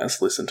knows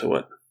best, listen to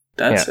what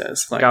Dad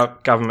says.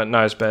 Government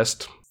knows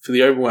best. For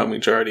the overwhelming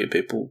majority of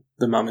people,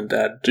 the mum and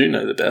dad do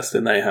know the best,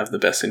 and they have the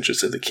best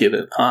interests of the kid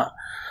at heart.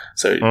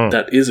 So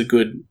that is a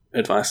good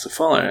advice to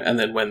follow. And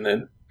then when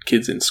the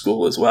kid's in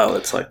school as well,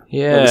 it's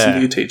listen to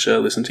your teacher,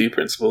 listen to your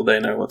principal, they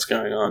know what's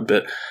going on.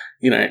 But,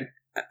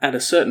 at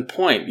a certain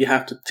point, you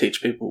have to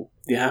teach people,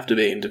 you have to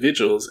be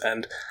individuals,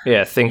 and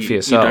think for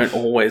yourself. You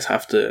don't always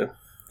have to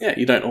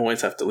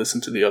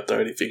listen to the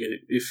authority figure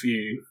if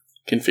you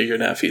can figure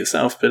it out for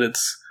yourself. But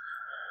it's,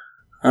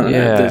 I don't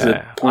know, there's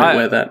a point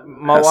where that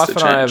my has wife to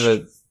and change. I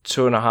have a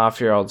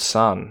 2.5-year-old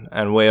son,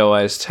 and we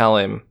always tell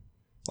him,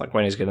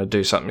 when he's going to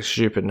do something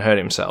stupid and hurt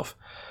himself,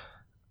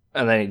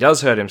 and then he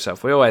does hurt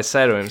himself, we always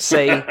say to him,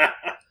 see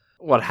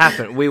what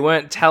happened. We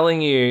weren't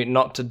telling you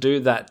not to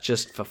do that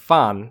just for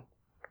fun.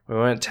 We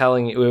were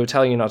telling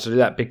you not to do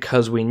that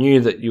because we knew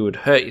that you would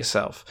hurt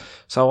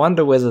yourself. So I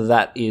wonder whether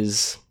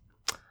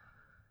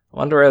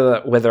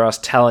whether us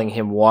telling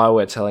him why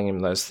we're telling him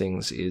those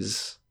things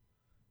is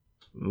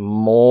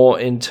more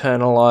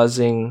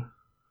internalizing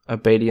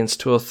obedience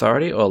to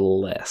authority or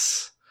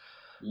less.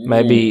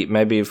 Maybe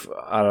if,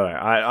 I don't know.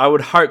 I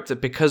would hope that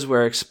because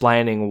we're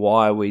explaining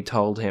why we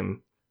told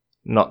him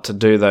not to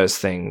do those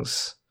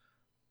things,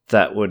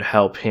 that would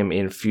help him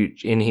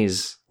in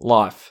his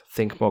life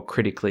think more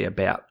critically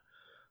about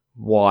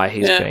why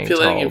he's being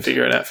told. Letting him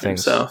figure it out for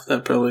himself.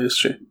 That probably is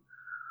true.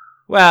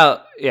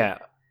 Well, yeah.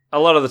 A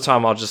lot of the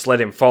time I'll just let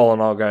him fall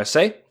and I'll go,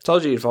 see?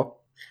 Told you you'd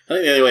fall. I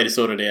think the only way to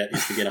sort it out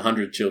is to get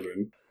 100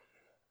 children,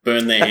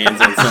 burn their hands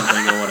on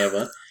something or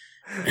whatever,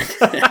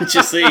 and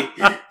just see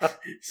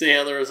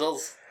how the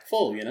results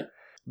fall,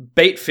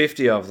 Beat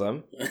 50 of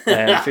them,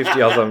 and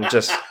 50 of them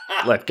just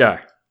let go.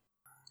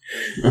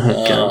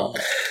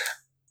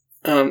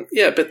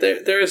 But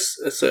there is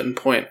a certain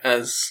point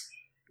as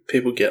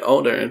people get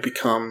older and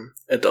become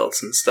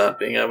adults and start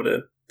being able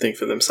to think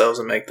for themselves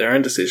and make their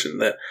own decision,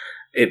 that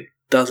it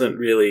doesn't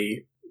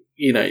really,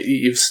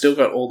 you've still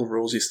got all the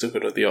rules, you've still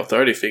got the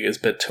authority figures,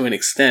 but to an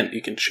extent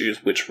you can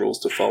choose which rules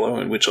to follow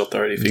and which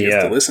authority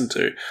figures to listen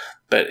to.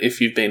 But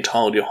if you've been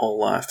told your whole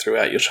life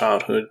throughout your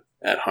childhood,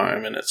 at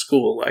home and at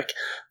school,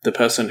 the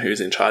person who's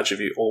in charge of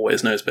you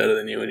always knows better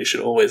than you and you should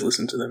always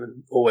listen to them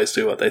and always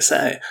do what they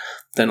say,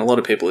 then a lot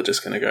of people are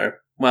just going to go,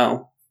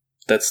 well,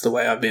 that's the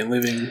way I've been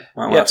living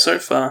my life so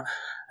far,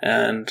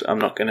 and I'm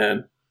not going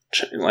to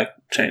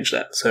change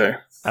that. So,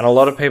 and a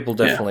lot of people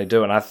definitely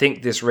do, and I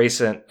think this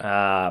recent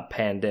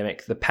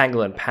pandemic, the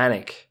pangolin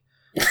panic,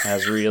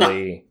 has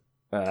really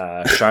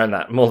shown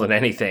that more than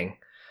anything.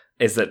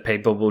 Is that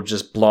people will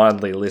just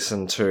blindly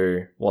listen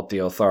to what the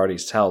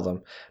authorities tell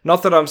them.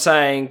 Not that I'm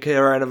saying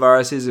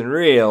coronavirus isn't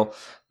real,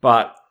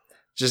 but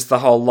just the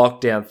whole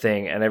lockdown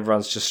thing, and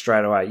everyone's just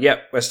straight away,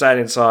 yep, we're staying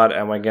inside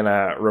and we're going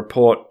to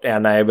report our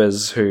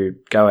neighbours who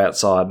go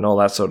outside and all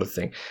that sort of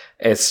thing.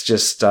 It's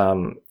just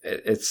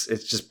it's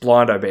just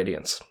blind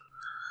obedience.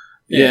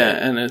 Yeah,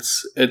 and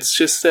it's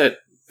just that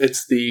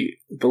it's the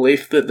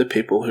belief that the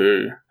people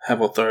who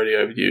have authority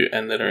over you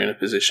and that are in a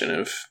position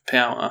of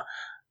power,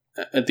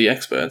 the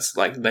experts,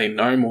 like, they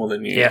know more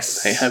than you.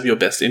 Yes. They have your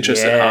best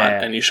interest at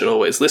heart, and you should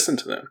always listen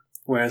to them.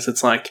 Whereas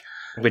it's like,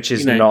 which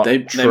is not they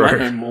true. might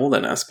know more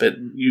than us, but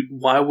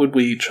why would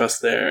we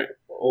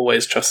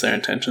always trust their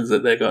intentions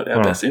that they got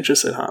our best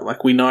interests at heart?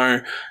 Like, we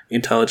know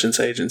intelligence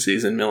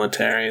agencies and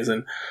militaries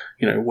and,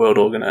 world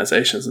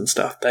organizations and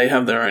stuff, they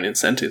have their own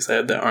incentives. They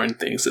have their own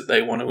things that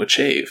they want to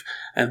achieve,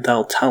 and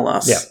they'll tell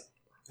us,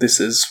 this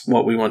is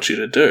what we want you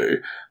to do,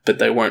 but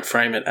they won't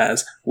frame it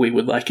as, we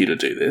would like you to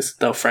do this.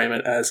 They'll frame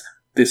it as,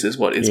 this is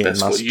what is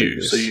best for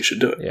you, so you should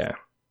do it. Yeah.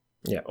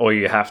 Yeah. Or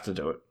you have to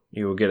do it.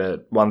 You will get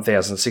a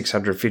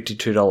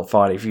 $1,652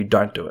 fine if you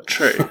don't do it.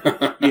 True.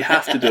 You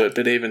have to do it,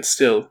 but even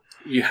still,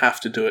 you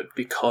have to do it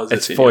because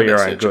it's for your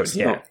own interest.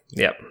 good. Yeah.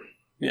 Yep.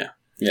 Yeah.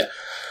 Yeah.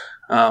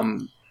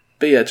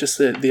 But yeah, just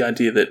the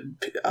idea that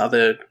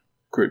other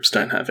groups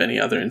don't have any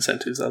other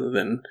incentives other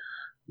than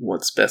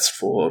what's best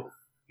for,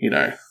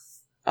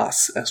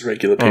 us as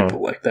regular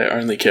people. Like, they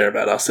only care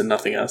about us and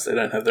nothing else. They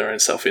don't have their own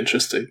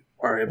self-interest to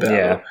worry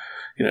about,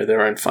 or,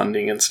 their own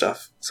funding and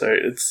stuff. So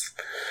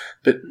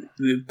but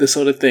the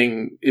sort of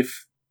thing,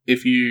 if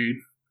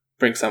you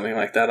bring something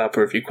like that up,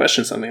 or if you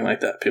question something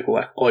like that, people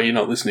are like, oh, you're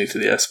not listening to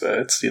the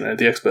experts.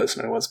 The experts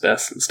know what's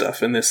best and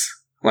stuff. And this,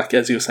 like,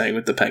 as you were saying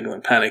with the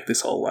pangolin panic,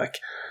 this whole, like,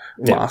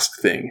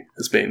 mask thing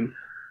has been,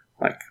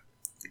 like,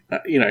 I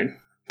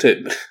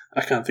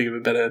can't think of a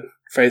better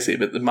phrase here,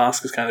 but the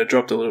mask has kind of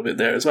dropped a little bit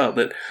there as well.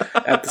 That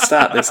at the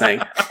start they're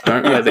saying,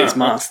 don't wear these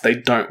masks, they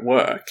don't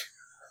work.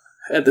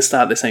 At the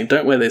start they're saying,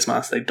 don't wear these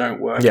masks, they don't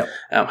work. Yep.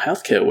 Our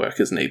healthcare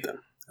workers need them.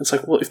 It's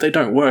like, well, if they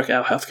don't work,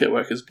 our healthcare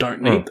workers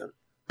don't need them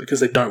because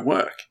they don't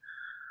work.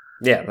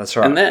 Yeah, that's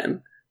right. And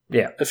then,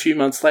 a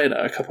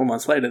couple of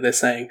months later, they're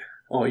saying,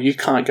 oh, you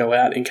can't go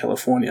out in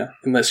California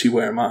unless you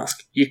wear a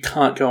mask. You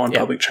can't go on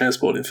public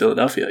transport in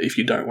Philadelphia if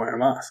you don't wear a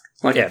mask.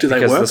 Like, do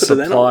they work or do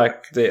they not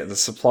work? The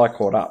supply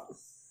caught up.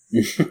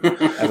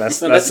 And that's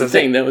the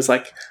thing. There was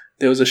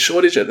a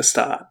shortage at the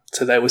start,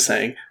 so they were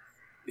saying,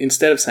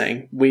 instead of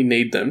saying we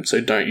need them, so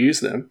don't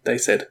use them, they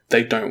said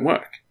they don't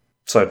work,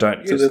 so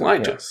don't use them. So they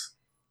lied to us.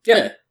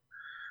 Yeah,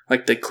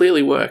 like, they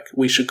clearly work.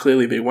 We should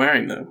clearly be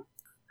wearing them,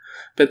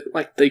 but,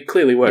 like, they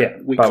clearly work. Yeah,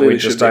 we clearly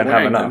should be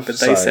wearing enough, them, but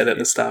they said at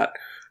the start,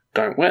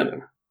 don't wear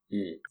them.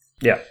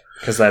 Yeah,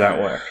 because they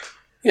don't work.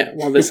 Yeah,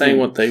 well, they're saying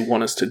what they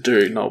want us to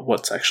do, not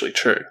what's actually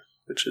true,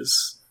 which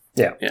is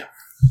yeah.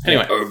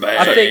 Anyway,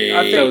 I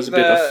think that was a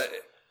bit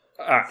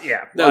off.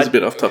 That was a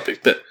bit off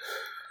topic, but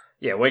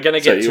we're going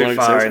to get too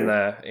far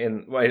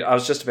Wait, I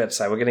was just about to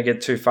say we're going to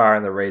get too far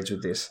in the reads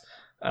with this.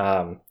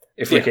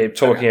 If we keep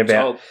talking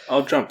about,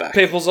 I'll jump back.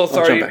 People's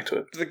authority, I'll jump back to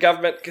it. The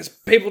government, because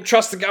people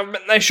trust the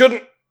government and they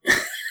shouldn't.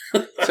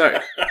 Sorry,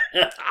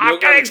 I'm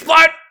going to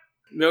explode.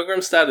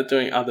 Milgram started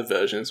doing other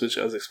versions, which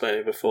I was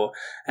explaining before,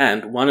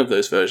 and one of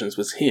those versions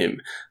was him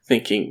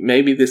thinking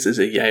maybe this is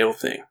a Yale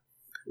thing.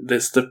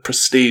 There's the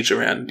prestige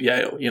around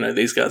Yale.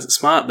 These guys are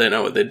smart, they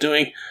know what they're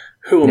doing.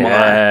 Who am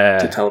I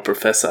to tell a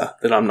professor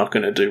that I'm not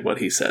going to do what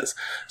he says?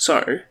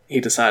 So he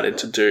decided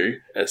to do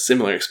a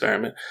similar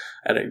experiment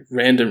at a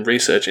random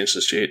research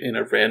institute in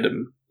a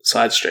random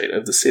side street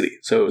of the city.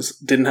 So it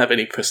didn't have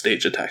any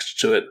prestige attached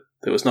to it.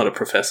 There was not a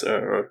professor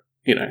or,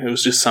 it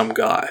was just some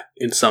guy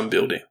in some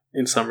building,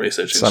 in some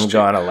research institute. Some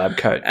guy in a lab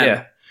coat,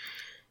 and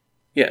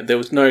there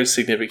was no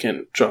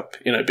significant drop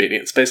in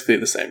obedience, basically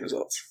the same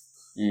results.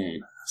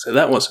 So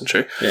that wasn't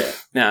true. Yeah.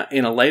 Now,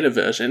 in a later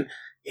version,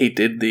 he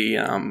did the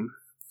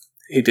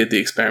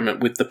experiment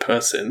with the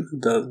person,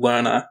 the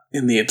learner,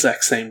 in the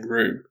exact same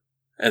room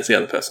as the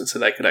other person, so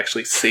they could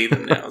actually see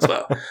them now as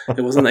well.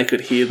 It wasn't they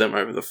could hear them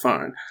over the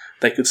phone.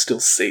 They could still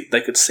see.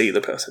 They could see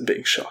the person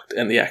being shocked,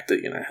 and the actor,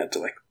 had to,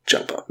 like,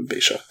 jump up and be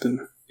shocked and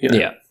do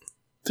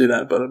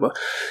that. Blah blah blah.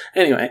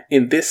 Anyway,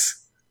 in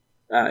this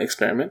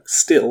experiment,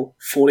 still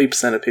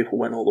 40% of people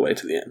went all the way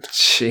to the end.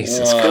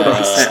 Jesus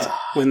Christ! 40%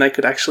 when they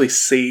could actually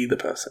see the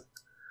person.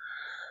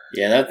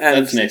 Yeah,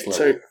 that's next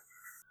level.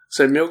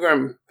 So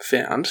Milgram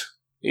found,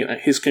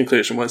 his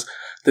conclusion was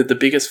that the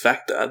biggest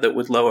factor that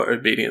would lower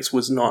obedience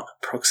was not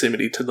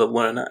proximity to the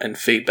learner and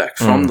feedback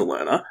from the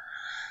learner,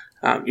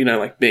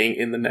 like being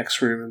in the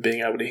next room and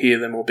being able to hear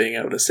them or being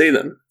able to see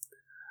them.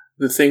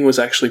 The thing was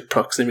actually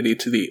proximity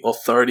to the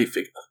authority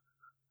figure.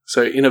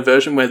 So in a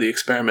version where the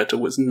experimenter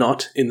was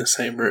not in the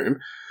same room,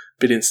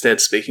 but instead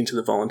speaking to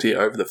the volunteer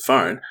over the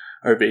phone,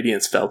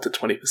 obedience fell to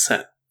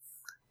 20%.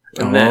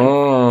 And then,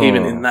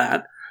 even in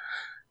that,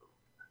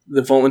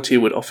 the volunteer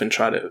would often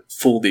try to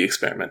fool the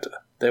experimenter.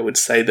 They would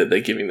say that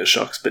they're giving the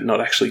shocks, but not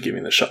actually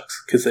giving the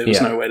shocks, because there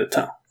was no way to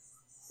tell.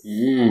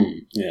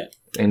 Yeah.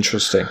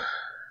 Interesting.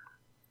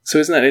 So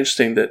isn't that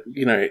interesting that,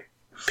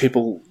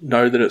 people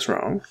know that it's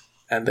wrong,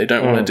 and they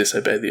don't want to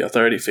disobey the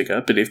authority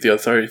figure, but if the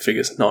authority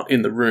figure's not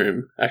in the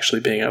room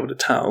actually being able to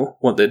tell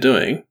what they're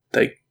doing,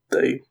 they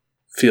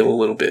feel a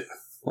little bit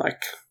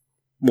like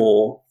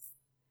more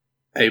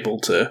able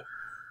to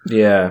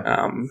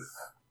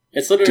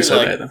it's literally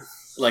disobey them.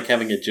 Like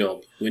having a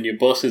job. When your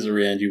boss is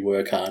around, you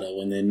work harder.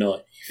 When they're not,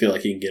 you feel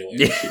like you can get away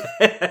with shit.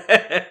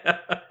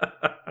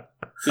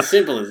 It's as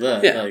simple as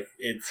that. Yeah. Like,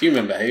 it's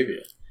human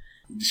behaviour.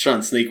 Just try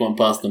and sneak one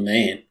past the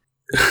man.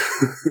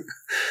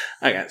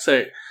 Okay,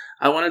 so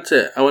I wanted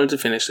to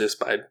finish this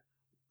by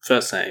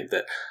first saying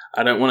that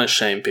I don't want to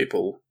shame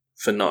people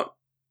for not,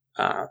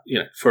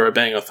 for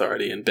obeying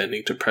authority and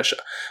bending to pressure,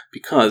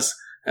 because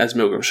as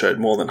Milgram showed,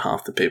 more than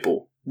half the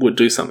people would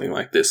do something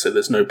like this. So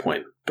there's no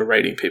point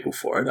berating people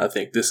for it. I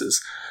think this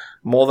is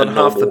more than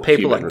half the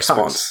people in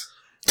response.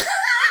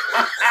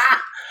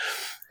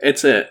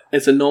 It's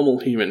a normal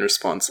human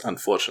response,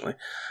 unfortunately.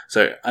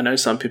 So I know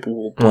some people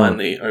will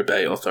blindly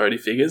obey authority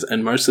figures,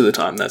 and most of the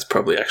time that's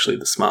probably actually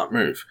the smart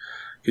move,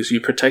 because you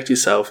protect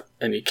yourself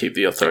and you keep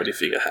the authority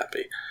figure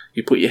happy.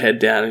 You put your head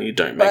down and you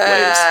don't make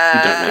waves.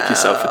 You don't make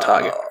yourself a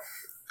target.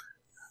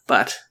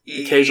 But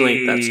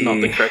occasionally that's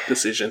not the correct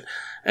decision,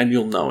 and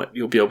you'll know it.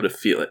 You'll be able to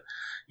feel it.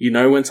 You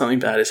know when something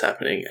bad is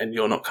happening and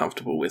you're not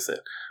comfortable with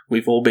it.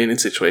 We've all been in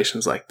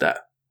situations like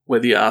that.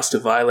 Whether you're asked to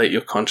violate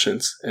your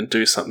conscience and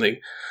do something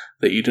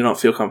that you do not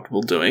feel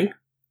comfortable doing,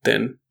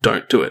 then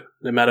don't do it.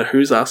 No matter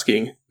who's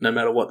asking, no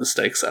matter what the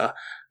stakes are,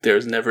 there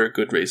is never a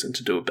good reason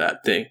to do a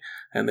bad thing,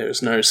 and there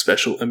is no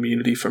special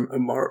immunity from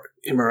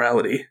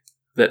immorality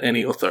that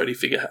any authority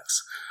figure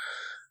has.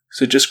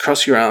 So just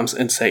cross your arms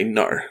and say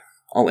no.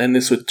 I'll end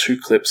this with 2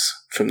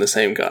 clips from the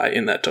same guy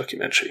in that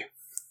documentary.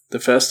 The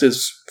first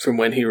is from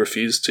when he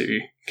refused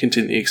to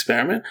continue the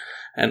experiment,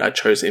 and I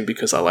chose him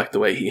because I liked the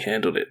way he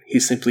handled it. He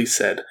simply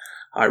said,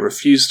 "I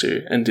refuse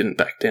to," and didn't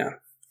back down.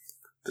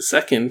 The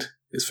second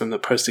is from the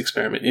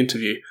post-experiment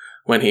interview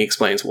when he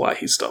explains why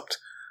he stopped.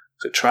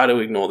 So try to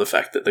ignore the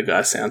fact that the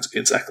guy sounds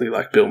exactly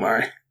like Bill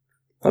Murray.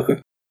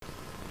 Lachlan?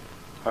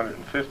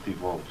 150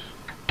 volts.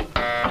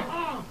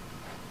 Oh!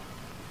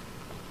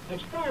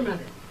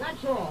 Experimenter,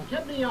 that's all.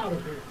 Get me out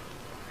of here.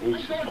 I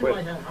told you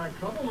I had heart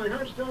trouble. My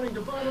heart's starting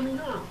to bother me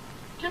now.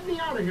 Get me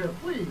out of here,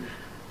 please.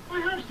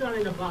 My heart's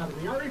starting to bother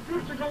me. I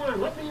refuse to go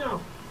on. Let me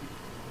out.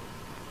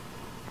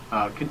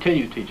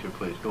 Continue, teacher,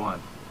 please. Go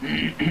on.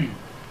 The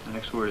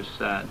next word is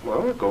sad. Well,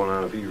 I'm not going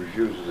on if he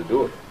refuses to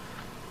do it.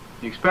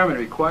 The experiment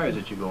requires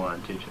that you go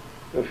on, teacher.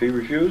 If he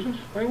refuses,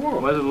 I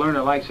won't. Whether the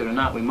learner likes it or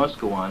not, we must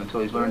go on until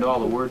he's learned all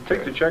the word.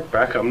 Take the check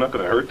back. I'm not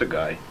going to hurt the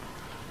guy.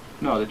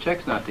 No, the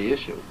check's not the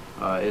issue.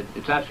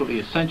 It's absolutely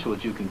essential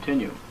that you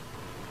continue.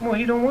 Well,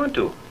 he don't want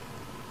to.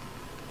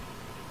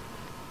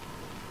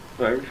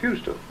 I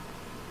refuse to.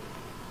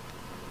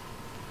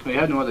 Well, you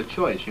have no other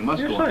choice. You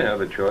must go on. Yes, I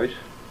have a choice.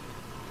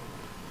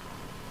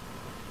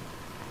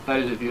 That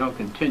is, if you don't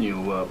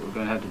continue, we're going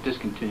to have to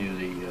discontinue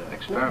the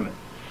experiment.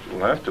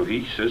 We'll have to.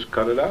 He says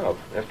cut it out.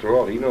 After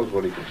all, he knows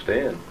what he can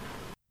stand.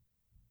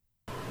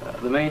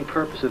 The main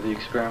purpose of the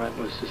experiment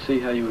was to see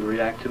how you would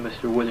react to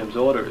Mr. Williams'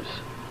 orders.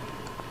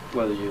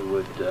 Whether you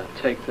would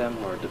take them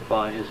or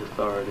defy his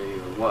authority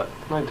or what.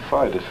 I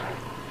defied it.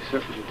 You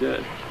certainly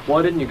did.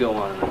 Why didn't you go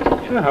on?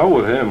 The hell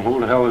with him. Who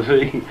the hell is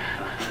he?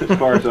 As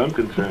far as I'm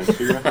concerned.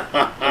 See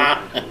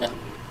that?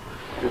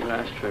 There's an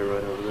ashtray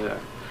right over there.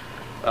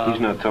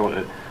 He's not telling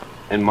it.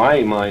 In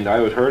my mind,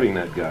 I was hurting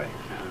that guy.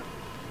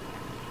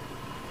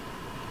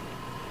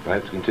 If I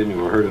have to continue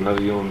to hurt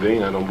another human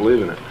being, I don't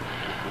believe in it.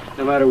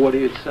 No matter what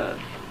he had said.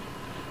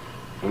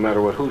 No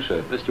matter what who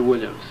said. Mr.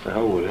 Williams. The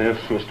hell with him,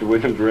 Mr.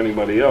 Williams, or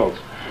anybody else.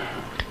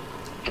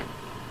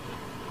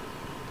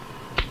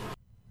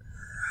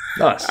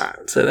 Nice.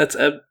 So that's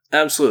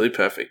absolutely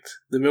perfect.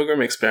 The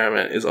Milgram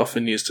experiment is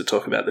often used to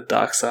talk about the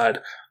dark side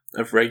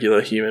of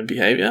regular human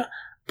behavior,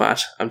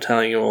 but I'm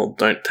telling you all,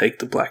 don't take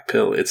the black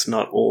pill. It's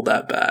not all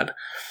that bad.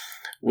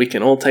 We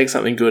can all take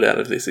something good out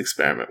of this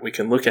experiment. We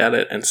can look at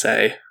it and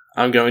say,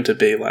 I'm going to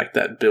be like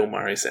that Bill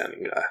Murray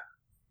sounding guy.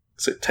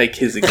 So take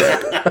his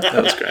example.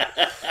 That was great.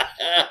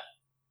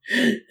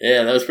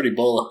 Yeah, that was pretty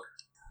baller.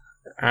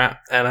 Alright,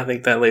 and I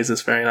think that leads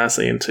us very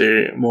nicely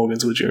into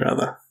Morgan's Would You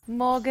Rather.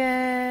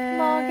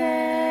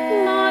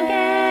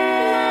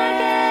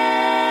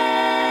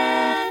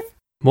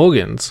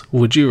 Morgan's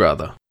Would You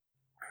Rather.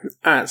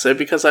 Alright, so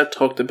because I've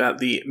talked about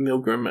the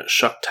Milgram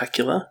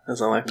Shocktacular,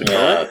 as I like to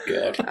call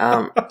it,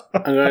 I'm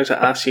going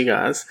to ask you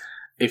guys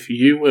if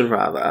you would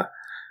rather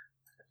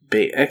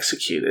be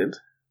executed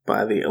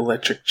by the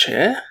electric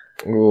chair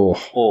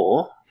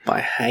or by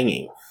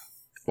hanging.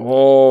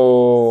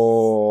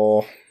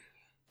 Oh,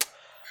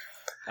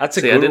 that's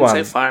a good one. I didn't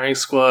say firing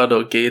squad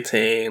or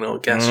guillotine or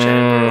gas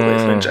chamber or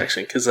lethal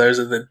injection because those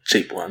are the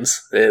cheap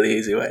ones. They're the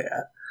easy way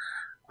out.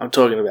 I'm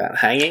talking about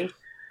hanging,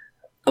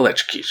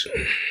 electrocution.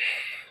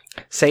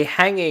 See,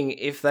 hanging,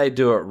 if they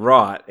do it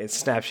right, it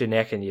snaps your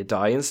neck and you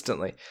die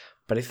instantly.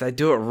 But if they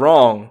do it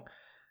wrong,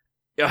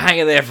 you're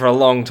hanging there for a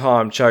long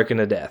time, choking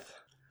to death.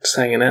 Just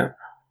hanging out.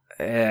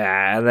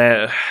 Yeah, and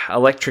then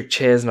electric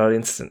chair's not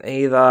instant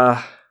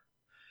either.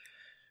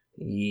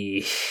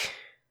 Yeah.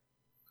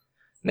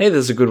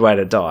 Neither's a good way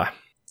to die.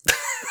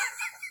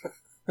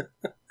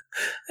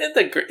 In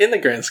the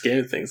grand scheme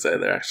of things, though,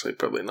 they're actually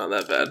probably not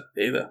that bad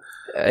either.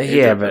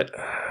 Yeah, but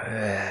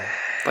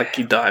like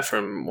you die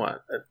from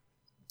what?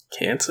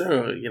 Cancer,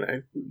 or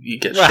you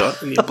get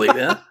shot and you bleed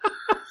out.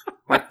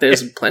 Like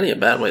there's plenty of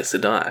bad ways to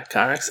die.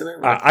 Car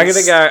accident. Like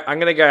I'm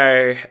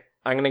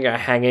gonna go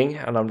hanging,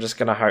 and I'm just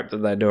gonna hope that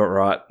they do it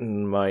right,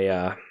 and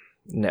my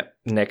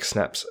neck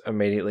snaps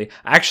immediately.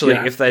 Actually,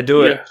 if they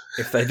do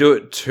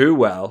it too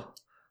well,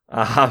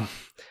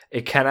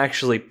 it can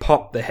actually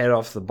pop the head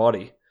off the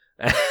body.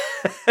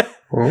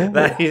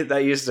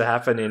 That used to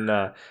happen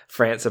in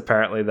France.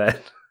 Apparently,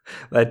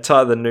 they'd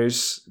tie the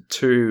noose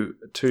too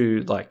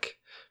like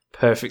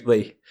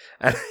perfectly,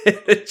 and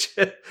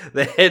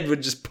the head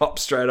would just pop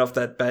straight off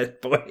that bad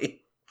boy.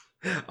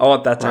 I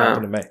want that to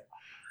happen to me.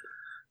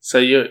 So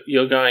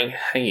you're going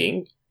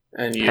hanging,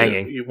 and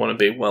you want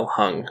to be well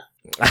hung.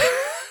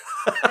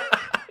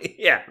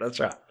 Yeah, that's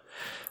right.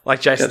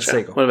 Like Jason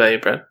Segel. What about you,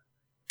 Brad?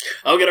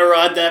 I'm gonna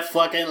ride that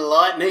fucking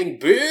lightning,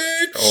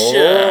 bitch.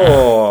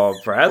 Oh,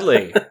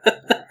 Bradley.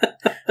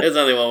 There's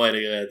only one way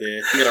to go out there.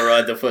 You gotta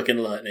ride the fucking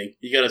lightning.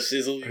 You gotta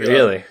sizzle.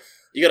 You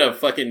gotta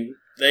fucking.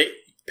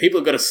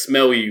 People have got to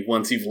smell you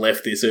once you've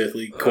left this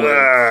earthly coil.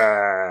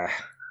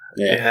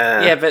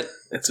 Yeah, but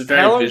it's a very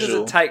how long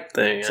visual does it take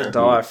thing, to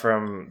die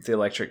from the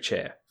electric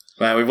chair?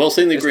 Right, we've all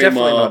seen the Green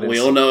Mile. We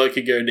all know it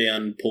could go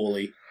down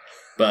poorly,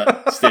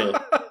 but still,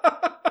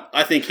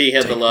 I think he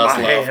had the last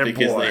laugh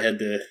because they had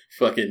to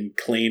fucking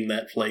clean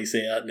that place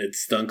out, and it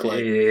stunk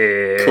like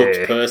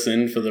cooked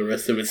person for the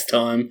rest of its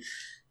time.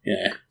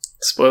 Yeah,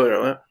 spoiler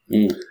alert.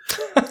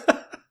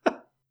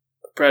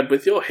 Brad,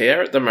 with your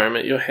hair at the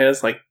moment, your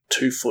hair's like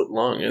 2 foot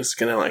long. It's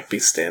gonna like be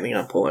standing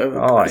up all over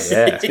the place.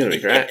 Yeah, it's gonna be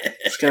great.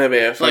 It's gonna be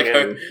a fucking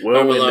like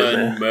whirlwind in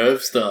there.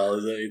 Merv style,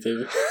 is that you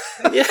do?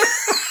 Yeah.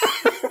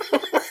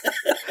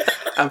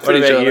 I'm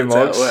pretty sure that's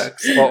how it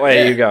works. What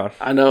way are you going?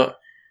 I know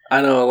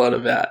a lot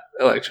about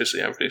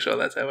electricity. I'm pretty sure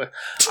that's how it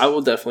works. I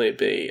will definitely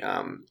be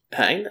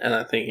hanged, and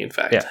I think, in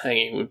fact,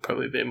 hanging would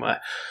probably be my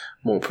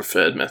more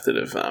preferred method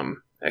of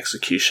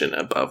execution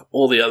above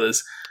all the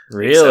others.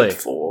 Really?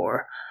 Except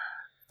for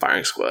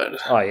firing squad.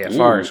 Oh, yeah,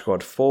 firing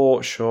squad,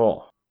 for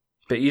sure.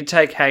 But you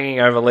take hanging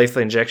over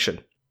lethal injection?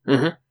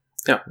 Mm-hmm.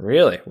 Yeah.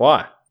 Really?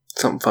 Why?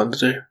 Something fun to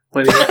do.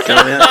 What do you think?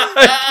 Going out?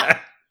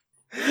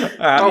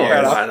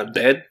 Lie in a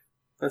bed.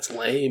 That's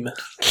lame.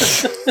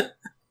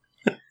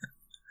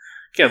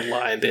 Get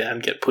lying down,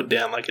 get put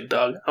down like a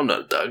dog. I'm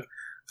not a dog.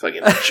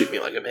 Fucking shoot me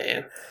like a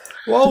man.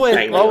 While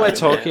we're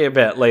talking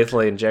about lethal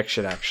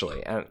injection,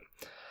 actually, and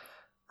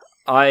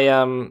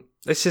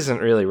this isn't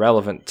really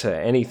relevant to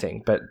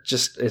anything, but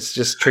it's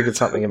just triggered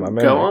something in my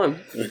memory. Go on.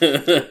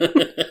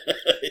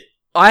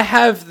 I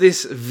have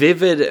this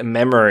vivid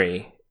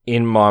memory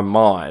in my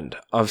mind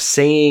of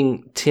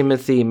seeing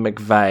Timothy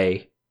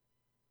McVeigh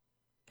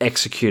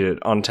executed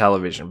on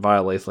television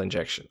via lethal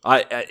injection.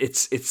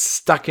 It's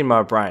stuck in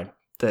my brain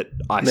that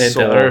I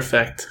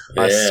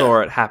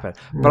saw it happen,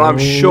 but I'm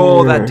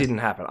sure that didn't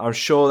happen. I'm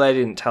sure they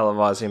didn't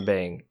televise him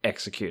being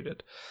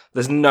executed.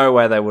 There's no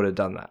way they would have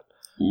done that,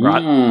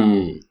 right?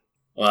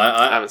 Well,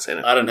 I haven't seen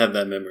it. I don't have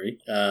that memory.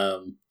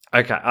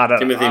 Okay, I don't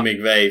Timothy know.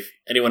 McVeigh.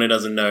 Anyone who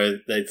doesn't know,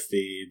 that's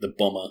the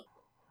bomber.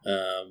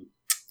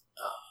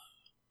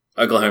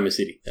 Oklahoma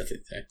City. That's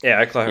it. Sorry.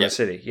 Yeah, Oklahoma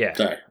City. Yeah,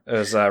 sorry. It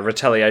was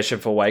retaliation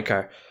for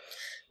Waco,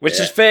 which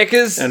is fair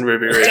because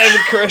Ruby Ridge.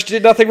 David Koresh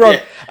did nothing wrong.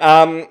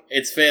 Yeah.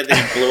 It's fair that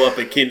he blew up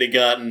a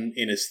kindergarten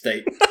in a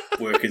state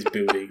workers'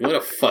 building. What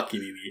a fucking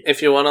idiot!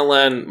 If you want to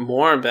learn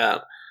more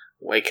about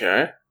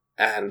Waco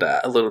and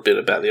a little bit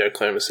about the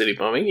Oklahoma City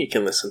bombing, you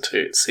can listen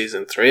to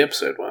Season 3,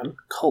 Episode 1,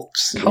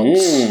 Cults.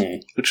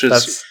 Which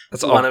is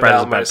that's one of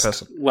our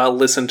most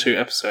well-listened to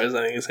episodes.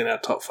 I think it's in our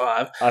top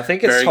 5. I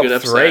think it's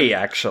top 3,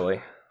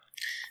 actually.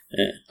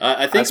 Yeah.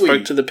 I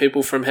spoke to the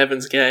people from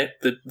Heaven's Gate,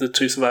 the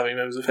 2 surviving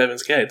members of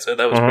Heaven's Gate, so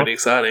that was pretty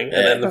exciting. Yeah,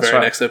 and then the very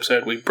next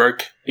episode, we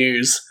broke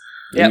news.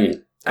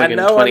 Yep. And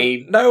no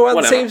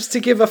one seems to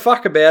give a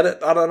fuck about it.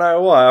 I don't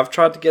know why. I've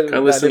tried to get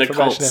Go listen to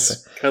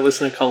Cults. Go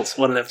listen to Cults.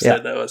 What an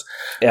episode that was.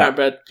 Yeah. All right,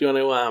 Brad, do you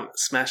want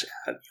to smash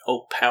out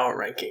your power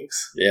rankings?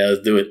 Yeah,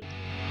 let's do it.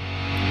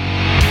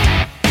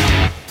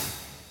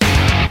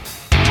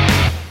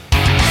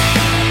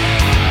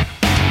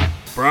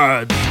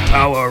 Brad's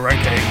power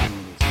rankings.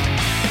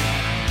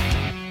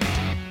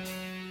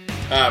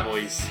 Alright,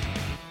 boys.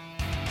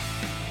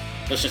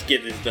 Let's just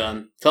get this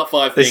done. Top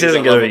 5 things I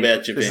love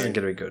about Japan. This isn't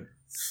going to be good.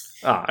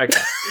 Oh, okay.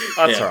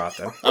 That's alright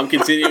then. I'm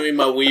continuing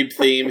my weeb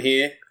theme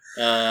here.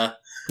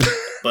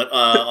 But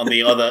on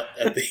the other,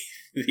 at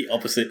the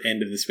opposite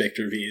end of the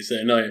spectrum here.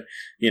 So no,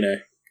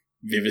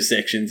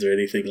 vivisections or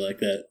anything like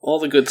that. All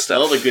the good stuff.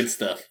 All the good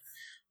stuff.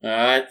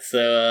 Alright,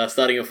 so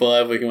starting at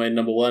 5, we can wait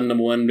number 1.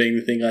 Number 1 being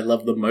the thing I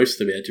love the most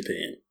about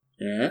Japan.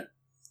 Alright?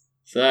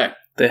 So.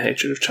 Their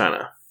hatred of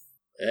China.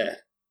 Yeah.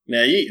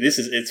 Now,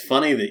 it's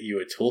funny that you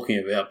were talking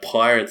about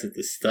pirates at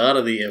the start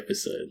of the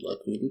episode,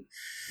 Lachlan.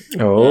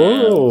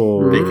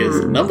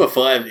 Because number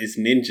 5 is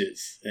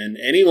ninjas. And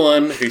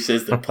anyone who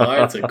says that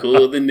pirates are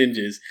cooler than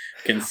ninjas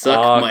can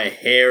suck my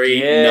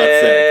hairy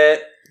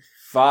nutsack.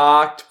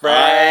 Fucked,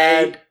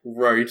 Brad. I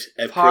wrote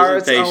a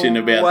presentation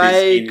about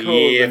this in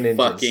year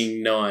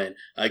fucking 9.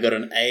 I got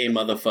an A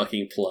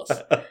motherfucking plus.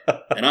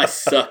 And I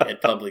suck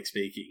at public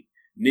speaking.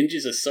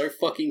 Ninjas are so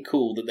fucking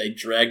cool that they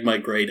drag my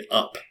grade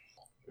up.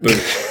 Boom.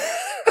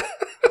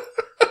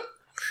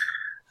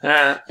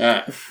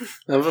 Alright.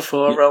 Number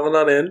 4, rolling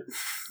on in.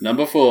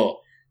 Number 4,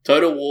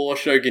 Total War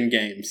Shogun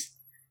Games.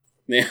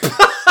 Now,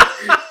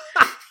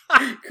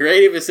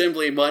 Creative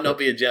Assembly might not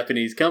be a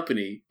Japanese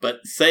company,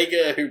 but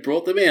Sega, who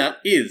brought them out,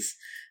 is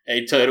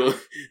the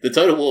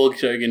Total War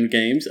Shogun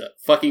Games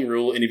fucking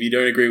rule, and if you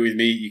don't agree with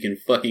me, you can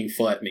fucking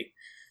fight me.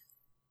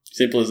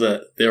 Simple as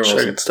that. They're awesome.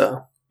 Shogun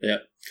style. Yeah.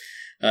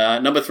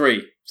 Number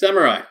 3,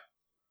 Samurai.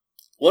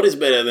 What is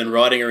better than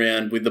riding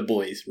around with the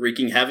boys,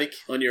 wreaking havoc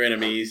on your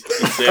enemies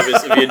in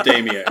service of your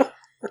daimyo?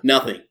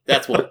 Nothing.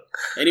 That's what.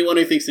 Anyone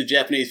who thinks the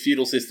Japanese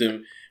feudal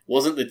system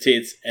wasn't the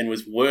tits and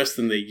was worse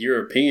than the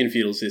European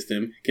feudal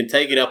system can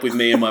take it up with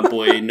me and my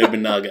boy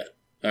Nobunaga.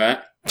 Alright?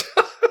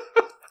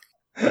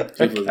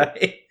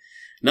 Okay.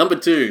 Number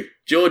 2,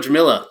 George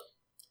Miller.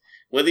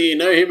 Whether you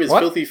know him as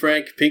Filthy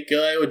Frank, Pink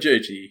Guy, or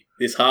Joji,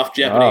 this half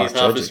Japanese,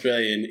 half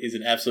Australian is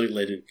an absolute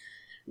legend.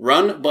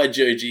 Run by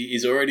Joji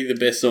is already the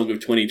best song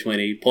of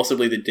 2020,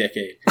 possibly the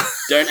decade.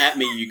 Don't at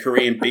me, you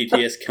Korean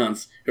BTS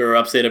cunts who are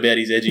upset about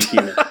his edgy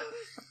humour.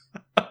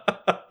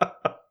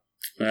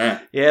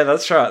 Right. Yeah,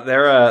 that's right.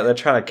 They're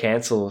trying to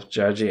cancel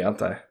Joji, aren't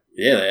they?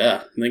 Yeah, they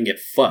are. And they can get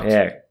fucked.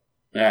 Yeah.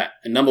 Alright,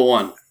 and number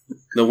 1,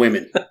 the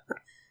women.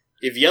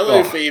 If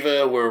yellow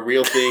fever were a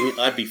real thing,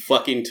 I'd be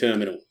fucking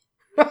terminal.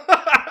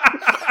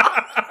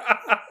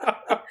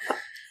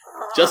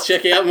 Just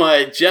check out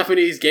my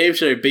Japanese game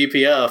show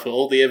BPR for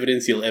all the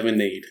evidence you'll ever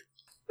need.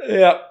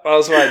 Yeah, I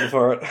was waiting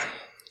for it.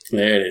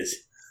 There it is.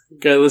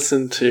 Go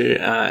listen to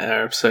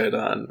our episode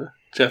on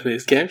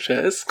Japanese game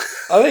shows.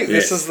 I think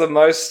this is the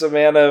most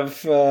amount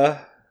of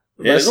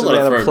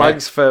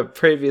plugs for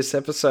previous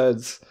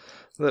episodes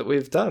that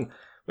we've done,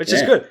 which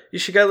is good. You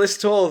should go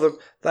listen to all of them.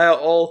 They are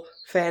all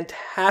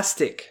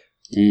fantastic.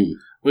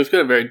 We've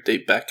got a very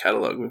deep back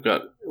catalogue.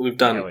 We've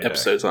done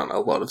episodes on a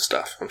lot of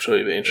stuff. I'm sure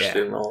you'll be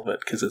interested in all of it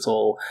because it's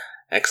all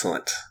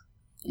excellent.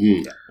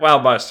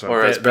 Well, most of them.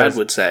 Or as Brad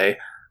would say,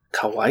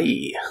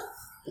 kawaii.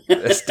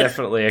 There's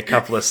definitely a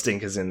couple of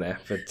stinkers in there,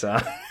 but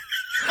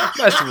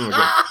most of them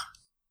are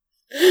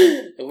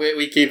good.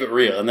 We keep it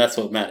real, and that's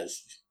what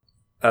matters.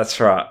 That's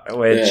right.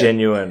 We're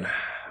genuine.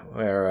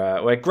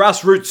 We're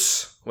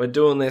grassroots. We're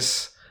doing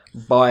this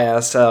by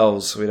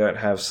ourselves. We don't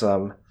have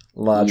some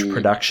large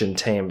production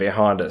team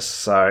behind us.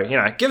 So,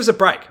 give us a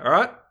break, all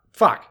right?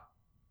 Fuck.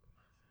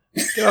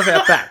 Get off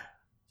our back.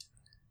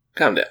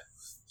 Calm down.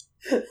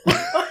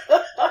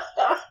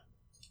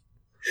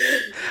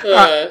 All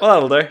right,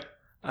 well, that'll do.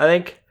 I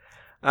think,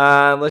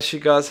 unless you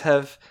guys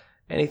have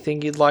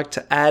anything you'd like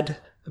to add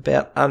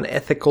about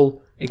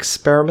unethical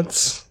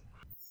experiments.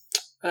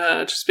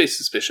 Just be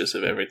suspicious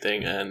of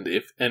everything, and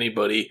if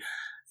anybody...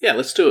 Yeah,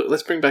 let's do it.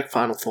 Let's bring back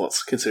Final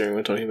Thoughts, considering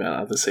we're talking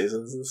about other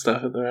seasons and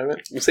stuff at the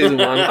moment. Season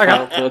 1,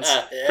 Final Thoughts.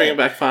 Bringing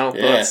back Final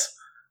Thoughts.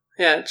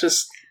 Yeah,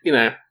 just,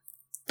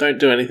 don't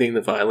do anything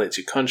that violates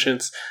your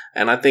conscience.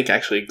 And I think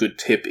actually a good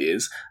tip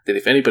is that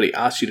if anybody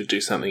asks you to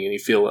do something and you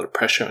feel a lot of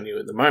pressure on you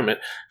in the moment,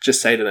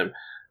 just say to them,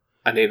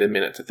 I need a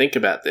minute to think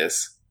about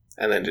this.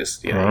 And then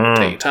just, take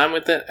your time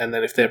with it. And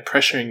then if they're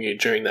pressuring you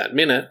during that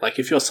minute, like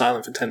if you're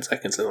silent for 10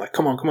 seconds and they're like,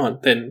 come on,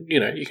 then,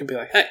 you can be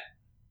like, hey,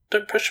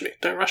 don't pressure me,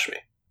 don't rush me.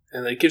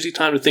 And it gives you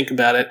time to think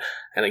about it,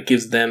 and it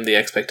gives them the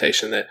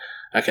expectation that,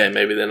 okay,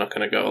 maybe they're not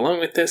going to go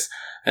along with this.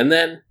 And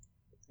then,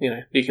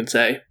 you can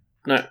say,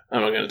 no,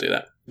 I'm not going to do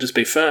that. Just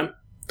be firm.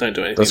 Don't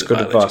do anything That's good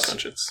violates advice. Your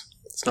conscience.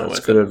 It's not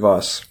That's good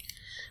advice.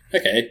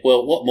 Okay,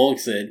 well, what Morg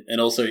said,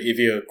 and also if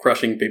you're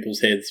crushing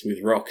people's heads with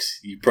rocks,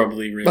 you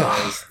probably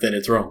realise that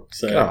it's wrong.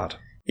 So,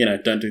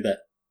 don't do that.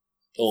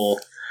 Or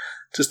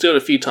just do it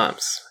a few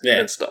times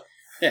and stop.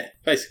 Yeah,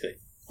 basically.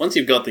 Once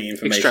you've got the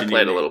information...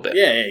 Extrapolate a little bit.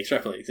 Yeah,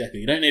 extrapolate,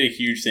 exactly. You don't need a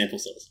huge sample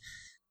size.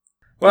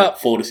 Well... Like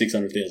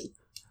 400,000 to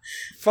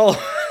 600,000.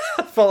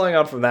 Following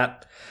on from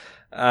that,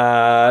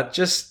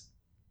 just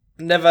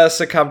never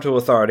succumb to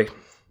authority.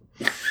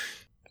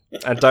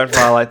 And don't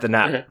violate the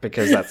NAP,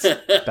 because that's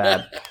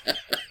bad.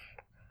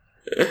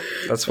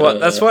 That's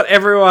what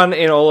everyone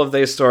in all of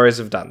these stories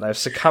have done. They've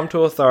succumbed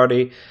to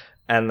authority,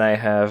 and they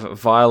have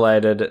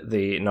violated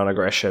the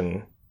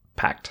non-aggression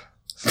pact.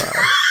 So...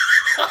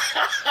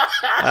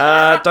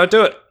 don't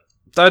do it.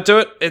 Don't do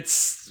it.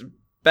 It's a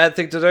bad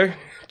thing to do.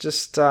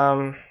 Just,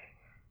 that's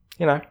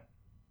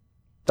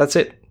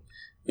it.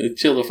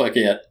 Chill the fuck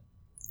out.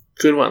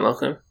 Good one,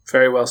 Lachlan.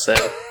 Very well said.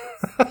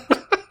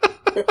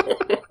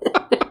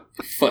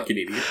 Fucking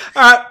idiot.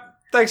 Alright,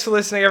 thanks for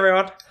listening,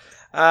 everyone.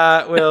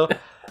 We'll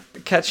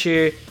catch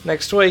you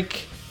next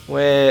week,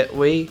 where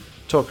we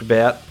talk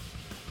about,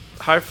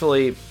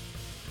 hopefully,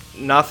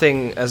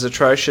 nothing as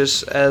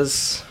atrocious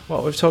as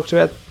what we've talked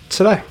about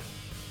today.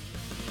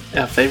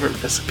 Our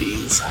favourite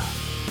recipes.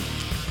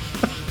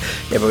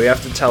 Yeah, but we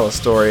have to tell a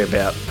story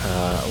about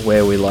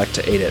where we like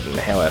to eat it and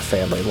how our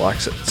family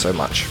likes it so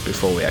much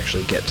before we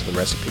actually get to the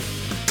recipe.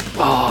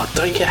 Oh,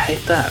 don't you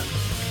hate that?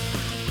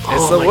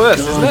 It's the worst,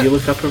 isn't it? You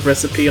look up a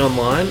recipe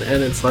online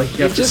and it's like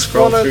you have to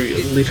scroll through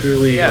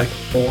literally like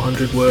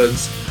 400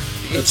 words.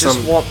 You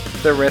just want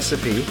the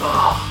recipe,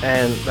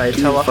 and they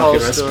tell a whole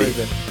story.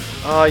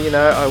 Oh, you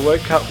know, I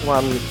woke up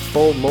one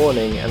fall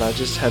morning and I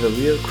just had a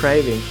real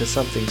craving for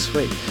something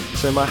sweet.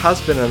 So my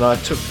husband and I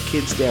took the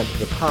kids down to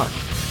the park.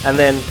 And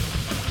then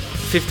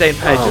 15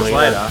 pages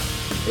later,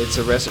 it's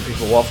a recipe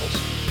for waffles.